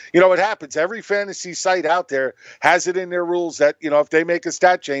 And, it happens. Every fantasy site out there has it in their rules that, if they make a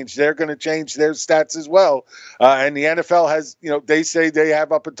stat change, they're going to change their stats as well. And the NFL has, they say they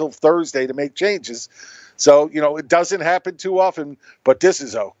have up until Thursday to make changes. So, it doesn't happen too often, but this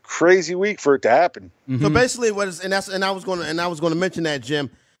is a crazy week for it to happen. So basically I was going to mention that, Jim.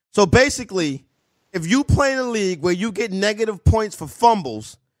 So basically, if you play in a league where you get negative points for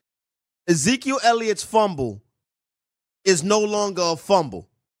fumbles, Ezekiel Elliott's fumble is no longer a fumble.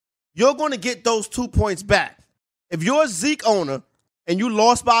 You're going to get those 2 points back. If you're a Zeke owner and you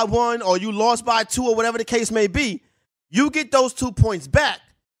lost by 1 or you lost by 2 or whatever the case may be, you get those 2 points back.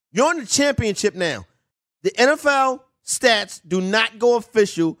 You're in the championship now. The NFL stats do not go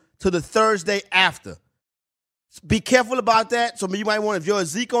official till the Thursday after. Be careful about that. So you might want, if you're a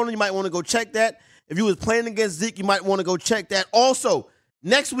Zeke owner, you might want to go check that. If you was playing against Zeke, you might want to go check that. Also,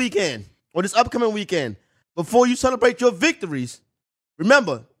 next weekend or this upcoming weekend, before you celebrate your victories,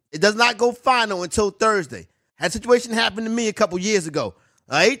 remember, it does not go final until Thursday. That situation happened to me a couple years ago.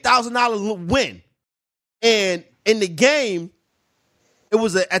 An $8,000 win. And in the game, it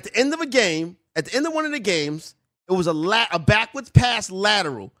was at the end of a game, at the end of one of the games, it was a backwards pass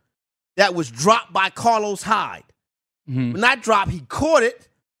lateral that was dropped by Carlos Hyde. But not dropped, he caught it,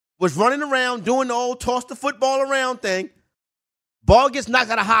 was running around doing the old toss the football around thing. Ball gets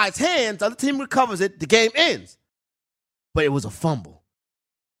knocked out of Hyde's hands, the other team recovers it, the game ends. But it was a fumble.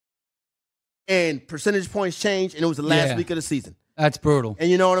 And percentage points changed, and it was the last week of the season. That's brutal.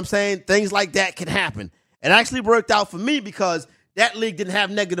 And you know what I'm saying? Things like that can happen. It actually worked out for me because that league didn't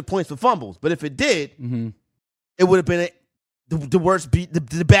have negative points for fumbles. But if it did, it would have been the worst beat,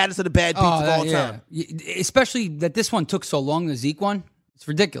 the baddest of the bad beats of all time. Especially that this one took so long, the Zeke one. It's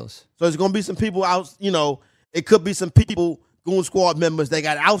ridiculous. So there's going to be some people out, it could be some people, Goon Squad members, that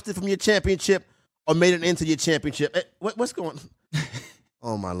got ousted from your championship or made it into your championship. What's going on?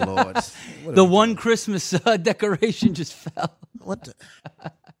 Oh, my Lord. The one Christmas decoration just fell. What the?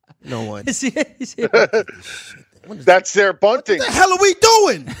 You know what? That's their bunting. What the hell are we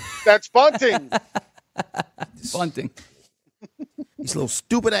doing? That's bunting. Bunting. These little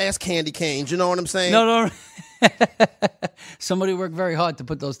stupid-ass candy canes, you know what I'm saying? No. Somebody worked very hard to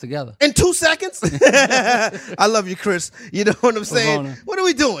put those together. In 2 seconds? I love you, Chris. You know what I'm saying? What are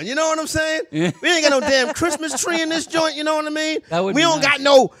we doing? You know what I'm saying? Yeah. We ain't got no damn Christmas tree in this joint, you know what I mean? We don't got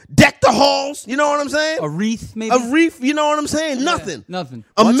no deck the halls, you know what I'm saying? A wreath, maybe? A wreath, you know what I'm saying? Nothing. Nothing.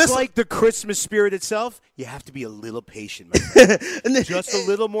 Much like the Christmas spirit itself, you have to be a little patient, my friend. Just a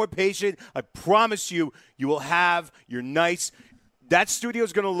little more patient. I promise you, you will have your nice... That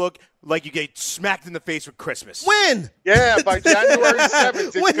studio's going to look like you get smacked in the face with Christmas. When? Yeah, by January 7th,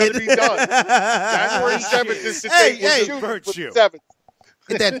 it's going to be done. January 7th is the date. Hey,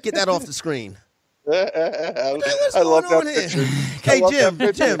 7th. Get that off the screen. I love that picture. Hey, Jim.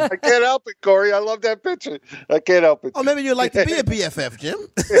 I can't help it, Corey. I love that picture. I can't help it. Oh, maybe you'd like to be a BFF, Jim.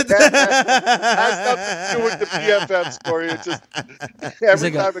 Has nothing to do with the BFFs, Corey. It's just every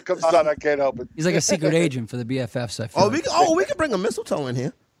time it comes on, I can't help it. He's like a secret agent for the BFFs. I feel we could bring a mistletoe in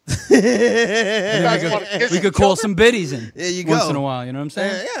here. We could call some biddies in once in a while. You know what I'm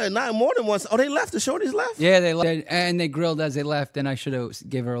saying? Yeah, not more than once. Oh, they left. The shorties left. Yeah, they left, and they grilled as they left. And I should have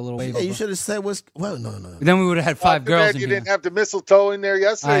gave her a little wave. Yeah, you should have said no. Then we would have had 5 girls. You didn't have the mistletoe in there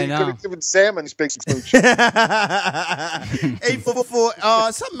yesterday. You could have given Sam his big smooch. 844.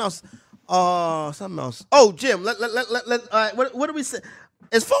 Something else. Oh, Jim. Let. What do we say?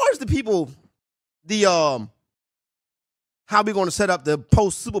 As far as the people, how we going to set up the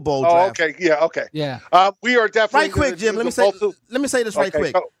post Super Bowl draft? Okay. Yeah. Okay. Yeah. We are definitely right quick, Jim. Let me say this right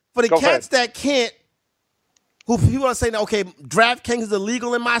quick. For the cats that can't, who people are saying, okay, DraftKings is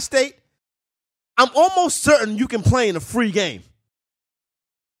illegal in my state. I'm almost certain you can play in a free game,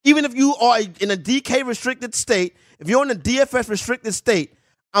 even if you are in a DK restricted state. If you're in a DFS restricted state,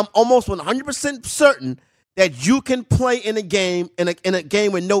 I'm almost 100% certain that you can play in a game in a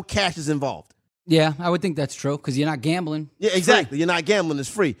game where no cash is involved. Yeah, I would think that's true because you're not gambling. Yeah, exactly. You're not gambling. It's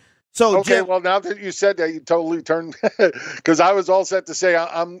free. So okay, Jim, well, now that you said that, you totally turned because I was all set to say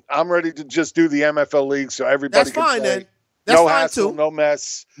I'm ready to just do the MFL league so everybody that's can fine play. then. That's no fine hassle, too. no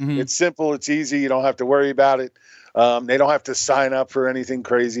mess. Mm-hmm. It's simple. It's easy. You don't have to worry about it. They don't have to sign up for anything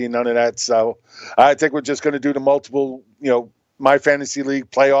crazy, none of that. So I think we're just going to do the multiple, my fantasy league,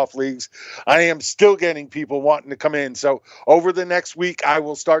 playoff leagues. I am still getting people wanting to come in. So over the next week, I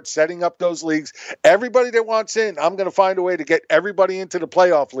will start setting up those leagues. Everybody that wants in, I'm going to find a way to get everybody into the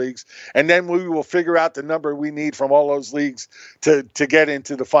playoff leagues. And then we will figure out the number we need from all those leagues to get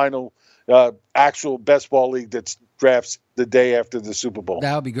into the final actual best ball league that drafts the day after the Super Bowl.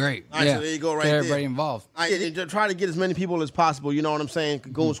 That would be great. All right, yeah. so there you go right Get there. everybody involved. All right, and try to get as many people as possible, you know what I'm saying?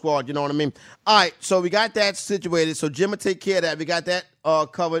 Goon Squad, you know what I mean? All right, so we got that situated. So Jim will take care of that. We got that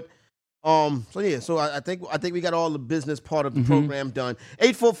covered. So I think we got all the business part of the program done.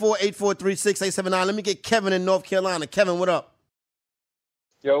 844-843-6879. Let me get Kevin in North Carolina. Kevin, what up?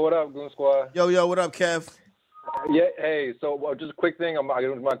 Yo, what up, Goon Squad? Yo, what up, Kev? Yeah, hey, so just a quick thing.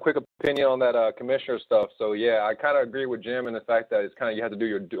 My quick opinion on that commissioner stuff. So, yeah, I kind of agree with Jim in the fact that it's kind of you have to do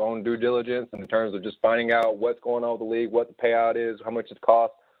your own due diligence in terms of just finding out what's going on with the league, what the payout is, how much it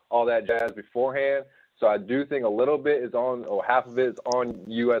costs, all that jazz beforehand. So I do think a little bit is on, or half of it is on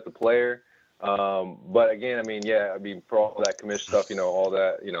you as a player. But again, for all that commission stuff, all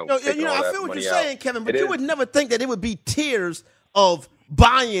that, I feel what you're saying, Kevin, but you would never think that it would be tiers of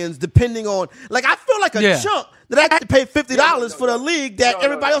buy-ins depending on, like, I feel like a chump that I have to pay $50 for the league that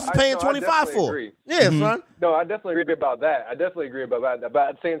everybody else is paying $25 for. Agree. Yeah, son. No, I definitely agree about that. But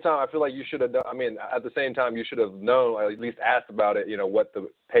at the same time, I feel like you should have done, at the same time, you should have known, or at least asked about it, what the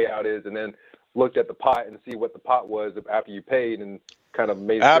payout is, and then looked at the pot and see what the pot was after you paid and kind of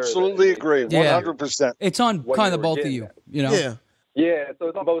made Absolutely sure agree, 100%. It's on kind of both of you, Yeah. Yeah, so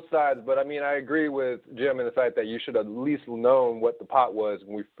it's on both sides, but I agree with Jim in the fact that you should have at least known what the pot was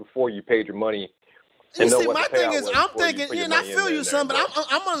before you paid your money. You see, my thing is, I'm thinking, and I feel you, son, but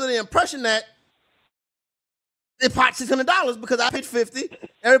I'm under the impression that it pot $600 because I paid $50,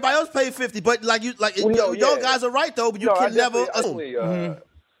 everybody else paid $50, but your guys are right though, but you can never assume.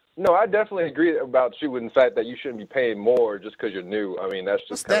 No, I definitely agree about you with the fact that you shouldn't be paying more just because you're new. That's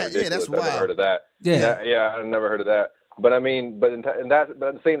just kind of ridiculous. Yeah, that's I've never heard of that. Yeah, I've never heard of that. But at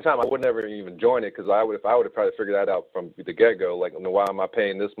the same time, I would never even join it because I would have probably figured that out from the get-go. Like, why am I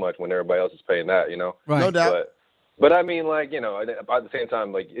paying this much when everybody else is paying that? Right. No doubt. But at the same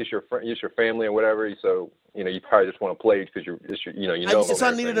time, like, it's your family or whatever. So you probably just want to play because I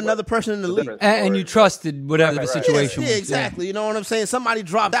just needed another person in the league, and you trusted whatever the situation was. Yeah, exactly. You know what I'm saying? Somebody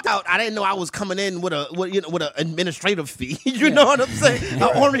dropped out. I didn't know I was coming in with an administrative fee. You know what I'm saying?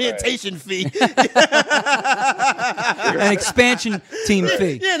 An orientation fee, an expansion team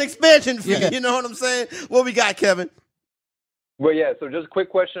fee. Yeah, an expansion fee. Yeah. You know what I'm saying? What we got, Kevin? Well, yeah. So just a quick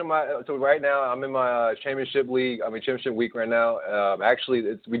question. So right now I'm in my championship league. Championship week right now.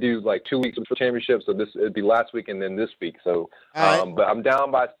 Actually, we do like 2 weeks of championship. So it'd be last week and then this week. So, but I'm down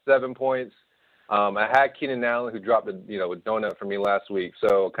by 7 points. I had Keenan Allen who dropped a donut for me last week.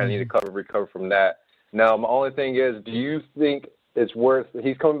 So kind of need to recover from that. Now, my only thing is, do you think it's worth?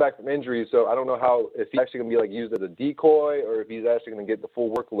 He's coming back from injury, so I don't know if he's actually going to be like used as a decoy or if he's actually going to get the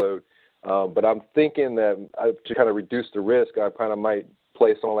full workload. But I'm thinking that to kind of reduce the risk, I kind of might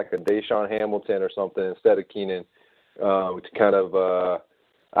play someone like a Deshaun Hamilton or something instead of Keenan to kind of,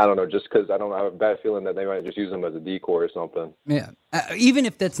 I don't know, just because I have a bad feeling that they might just use him as a decoy or something. Yeah. Even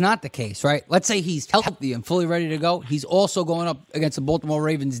if that's not the case, right? Let's say he's healthy and fully ready to go. He's also going up against the Baltimore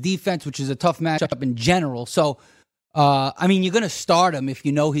Ravens defense, which is a tough matchup in general. So, you're going to start him if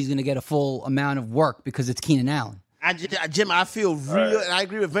you know he's going to get a full amount of work because it's Keenan Allen. Jim, I feel real, and I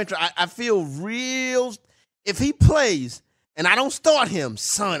agree with Venture. I feel real. If he plays and I don't start him,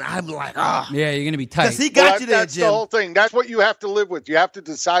 son, I'm like, Yeah, you're going to be tight. Because he got you there, that's Jim. the whole thing. That's what you have to live with. You have to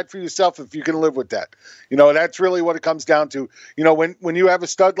decide for yourself if you can live with that. That's really what it comes down to. When you have a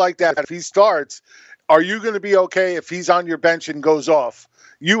stud like that, if he starts, are you going to be okay if he's on your bench and goes off?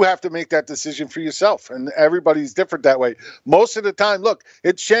 You have to make that decision for yourself, and everybody's different that way. Most of the time, look,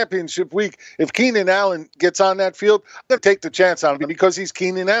 it's championship week. If Keenan Allen gets on that field, I'm going to take the chance on him because he's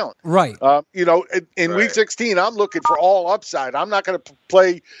Keenan Allen. Right. In Week 16, I'm looking for all upside. I'm not going to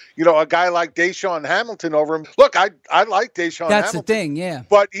play, a guy like Deshaun Hamilton over him. Look, I like Deshaun Hamilton. That's the thing, yeah.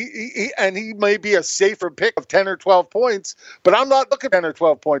 But he may be a safer pick of 10 or 12 points, but I'm not looking for 10 or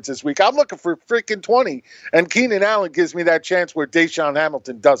 12 points this week. I'm looking for freaking 20, and Keenan Allen gives me that chance where Deshaun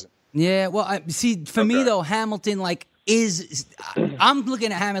Hamilton doesn't. Yeah, well, for me, though, Hamilton, like, I'm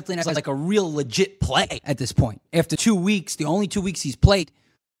looking at Hamilton as like a real legit play at this point. After 2 weeks, the only 2 weeks he's played,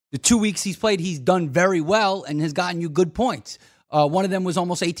 he's done very well and has gotten you good points. One of them was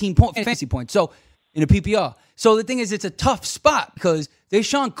almost 18 fantasy points. So in a PPR. So the thing is, it's a tough spot because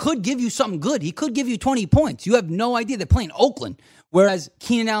Deshaun could give you something good. He could give you 20 points. You have no idea. They're playing Oakland, whereas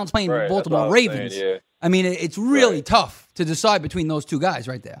Keenan Allen's playing Baltimore Ravens. Saying, yeah. I mean, it's really tough to decide between those two guys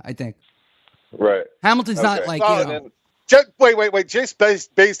right there, I think. Right. Hamilton's not like, Wait. Just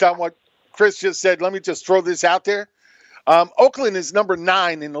based on what Chris just said, let me just throw this out there. Oakland is number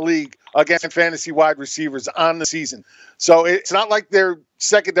 9 in the league against fantasy wide receivers on the season. So it's not like their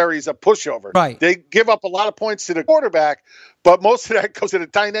secondary is a pushover. Right. They give up a lot of points to the quarterback, but most of that goes to the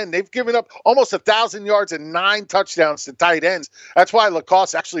tight end. They've given up almost 1,000 yards and 9 touchdowns to tight ends. That's why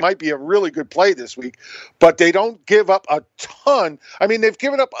Lacoste actually might be a really good play this week. But they don't give up a ton. I mean, they've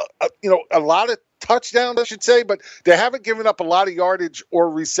given up a lot of touchdowns, I should say, but they haven't given up a lot of yardage or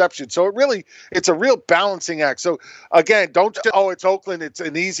reception. So it's a real balancing act. So again, it's Oakland, it's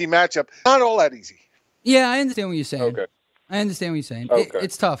an easy matchup. Not all that easy. Yeah, I understand what you're saying. Okay. I understand what you're saying. Okay.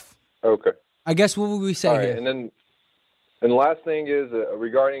 It's tough. Okay. I guess what would we say here? And the last thing is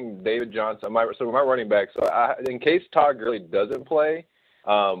regarding David Johnson, my running back. So in case Todd Gurley doesn't play,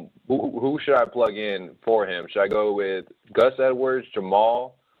 who should I plug in for him? Should I go with Gus Edwards,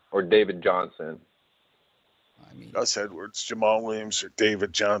 Jamal, or David Johnson? Gus Edwards, Jamal Williams, or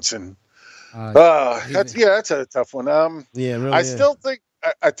David Johnson. That's a tough one. I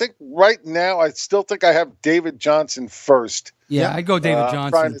think right now, I still think I have David Johnson first. Yeah, I'd go David Johnson.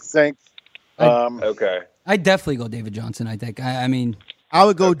 I'm trying to think. Okay. I'd definitely go David Johnson. I think. I mean, I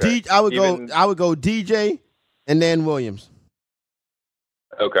would go I would go DJ, and then Williams.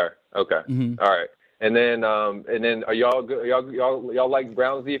 Okay. Mm-hmm. All right. And then are y'all like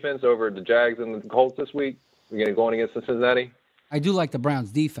Browns defense over the Jags and the Colts this week? We're going against the Cincinnati. I do like the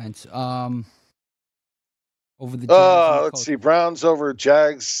Browns defense. Over the Jags. Let's see, Browns over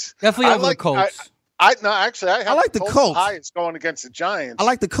Jags. Definitely over the Colts. I like the Colts. Highest going against the Giants. I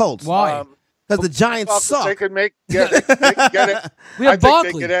like the Colts. Why? Because the Giants suck. They could get it. We have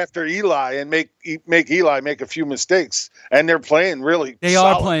Barkley. They get after Eli and make Eli make a few mistakes, and they're playing really. They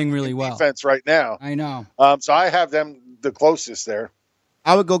are playing really well defense right now. I know. So I have them the closest there.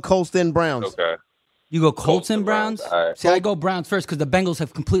 I would go Colts then Browns. Okay. You go Colts and Browns? All right. See, I go Browns first because the Bengals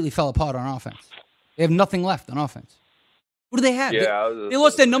have completely fell apart on offense. They have nothing left on offense. What do they have? Yeah, they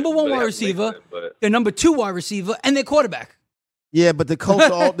lost their number 1 wide receiver, their number 2 wide receiver, and their quarterback. Yeah, but the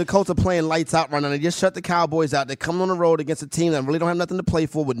Colts are playing lights out right now. They just shut the Cowboys out. They're coming on the road against a team that really don't have nothing to play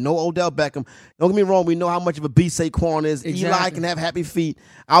for with no Odell Beckham. Don't get me wrong. We know how much of a beast Saquon is. Exactly. Eli can have happy feet.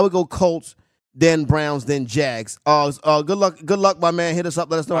 I would go Colts, then Browns, then Jags. Good luck, my man. Hit us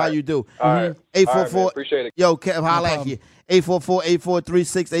up. Let us know how you do. All right. 844. Appreciate it. Yo, Kev, holla at you.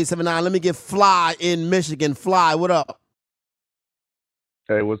 844-843-6879. Let me get Fly in Michigan. Fly, what up?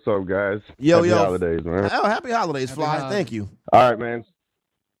 Hey, what's up, guys? Happy holidays, man. Oh, happy holidays, Fly. Thank you. All right, man.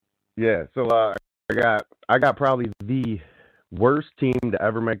 Yeah, so I got probably the worst team to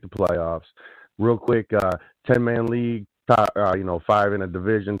ever make the playoffs. Real quick, 10-man league, top 5 in a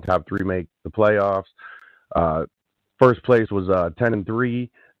division, top 3 make the playoffs. First place was 10-3.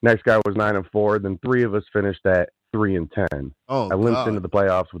 Next guy was 9-4. Then 3 of us finished at 3-10. Oh, I limped into the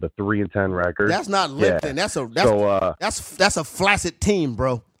playoffs with a 3-10 record. That's not limping. Yeah. That's a flaccid team,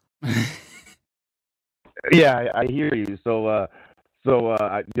 bro. Yeah, I hear you. So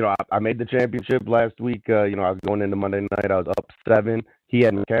I made the championship last week. I was going into Monday night. I was up 7. He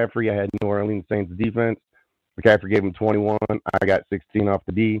had McCaffrey. I had New Orleans Saints defense. McCaffrey gave him 21. I got 16 off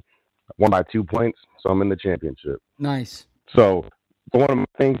the D. Won by 2 points. So I'm in the championship. Nice. So one of my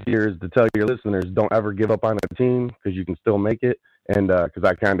things here is to tell your listeners, don't ever give up on a team because you can still make it. And because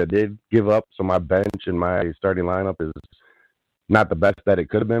I kind of did give up. So my bench and my starting lineup is not the best that it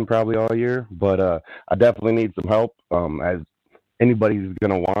could have been probably all year. But I definitely need some help. As anybody's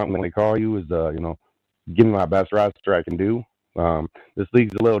going to want when they call you is, give me my best roster I can do. This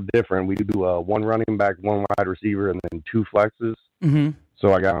league's a little different. We do 1 running back, 1 wide receiver, and then 2 flexes. Mm-hmm.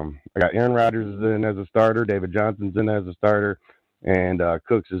 So I got Aaron Rodgers in as a starter, David Johnson's in as a starter, and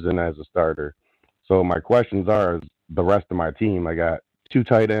Cooks is in as a starter. So my questions are the rest of my team. I got 2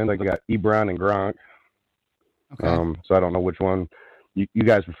 tight ends. I got Ebron and Gronk. Okay. So I don't know which one you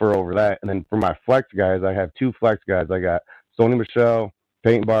guys prefer over that. And then for my flex guys, I have 2 flex guys. I got Sony Michel,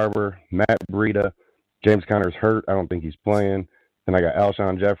 Peyton Barber, Matt Breida. James Conner's hurt. I don't think he's playing. And I got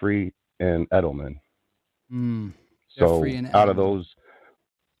Alshon Jeffrey and Edelman. So out of those,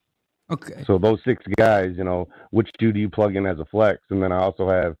 okay. So those 6 guys, which 2 do you plug in as a flex? And then I also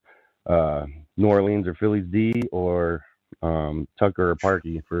have New Orleans or Phillies D, or Tucker or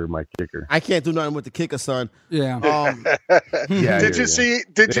Parkey for my kicker. I can't do nothing with the kicker, son. Yeah. Did you see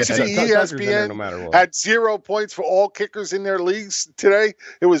ESPN had 0 points for all kickers in their leagues today?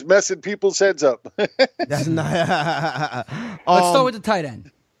 It was messing people's heads up. That's not. Let's start with the tight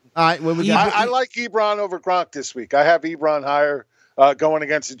end. All right. Well, I like Ebron over Gronk this week. I have Ebron higher. Going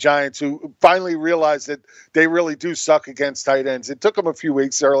against the Giants, who finally realized that they really do suck against tight ends. It took them a few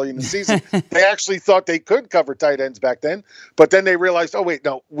weeks early in the season. They actually thought they could cover tight ends back then, but then they realized, oh, wait,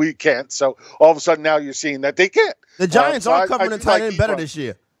 no, we can't. So all of a sudden now you're seeing that they can't. The Giants are covering the tight end better this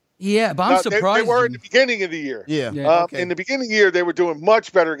year. Yeah, but I'm surprised. They were in the beginning of the year. Yeah. In the beginning of the year, they were doing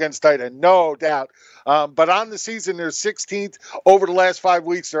much better against tight end, no doubt. But on the season, they're 16th. Over the last 5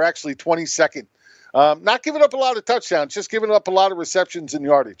 weeks, they're actually 22nd. Not giving up a lot of touchdowns, just giving up a lot of receptions and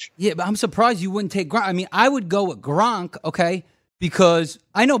yardage. Yeah, but I'm surprised you wouldn't take Gronk. I mean, I would go with Gronk, okay, because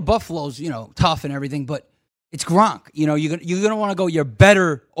I know Buffalo's, tough and everything, but it's Gronk. You're gonna want to go your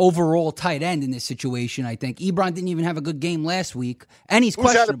better overall tight end in this situation. I think Ebron didn't even have a good game last week, and he's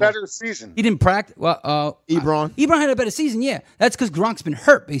questionable. Who's had a better season? He didn't practice. Well, Ebron. Ebron had a better season. Yeah, that's because Gronk's been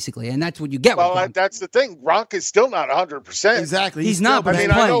hurt basically, and that's what you get. Well, with Gronk. That's the thing. Gronk is still not 100%. Exactly. He's not. I mean,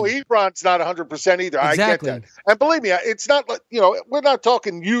 I know Ebron's not 100% either. Exactly. I get that, and believe me, it's not like we're not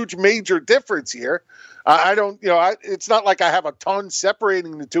talking huge major difference here. I don't, it's not like I have a ton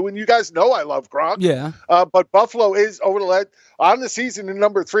separating the two. And you guys know I love Gronk. Yeah. But Buffalo is on the season in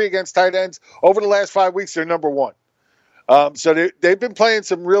number 3 against tight ends. Over the last 5 weeks, they're number 1. So they've been playing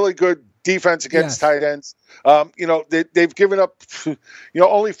some really good defense against tight ends. They've given up,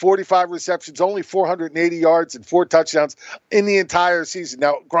 only 45 receptions, only 480 yards and 4 touchdowns in the entire season.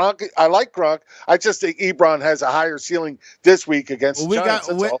 Now, Gronk, I like Gronk. I just think Ebron has a higher ceiling this week against the Giants.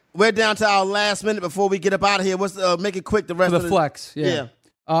 We're down to our last minute before we get up out of here. Let's make it quick. The rest of the flex. Yeah.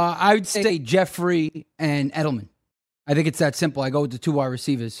 I would say Jeffrey and Edelman. I think it's that simple. I go with the 2 wide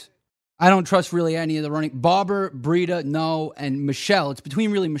receivers. I don't trust really any of the running. Barber, Breida, no, and Michelle. It's between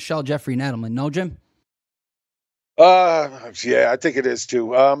really Michelle, Jeffrey, and Edelman. No, Jim? Yeah, I think it is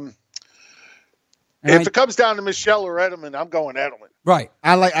too. If it comes down to Michelle or Edelman, I'm going Edelman. Right.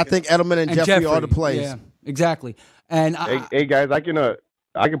 I think Edelman and Jeffrey are the plays. Yeah, exactly. And hey guys, I can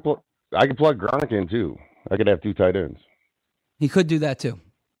plug Gronk in too. I could have 2 tight ends. He could do that too.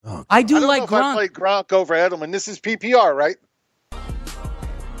 Oh, I do like Gronk. Gronk. I play Gronk over Edelman. This is PPR, right?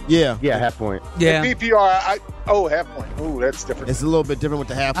 Yeah, half point. Yeah, PPR. Half point. Ooh, that's different. It's a little bit different with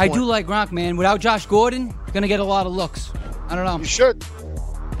the half I point. do like Gronk, man. Without Josh Gordon, you're gonna get a lot of looks. I don't know. You should.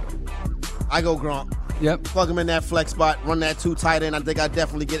 I go Gronk. Yep. Plug him in that flex spot. Run that 2 tight end. I think I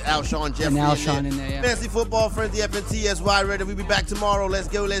definitely get Alshon Jeffrey. And Alshon in there. Yeah. Fantasy Football Frenzy, FNTSY Radio. We'll be back tomorrow. Let's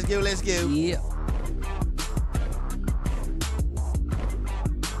go. Yeah.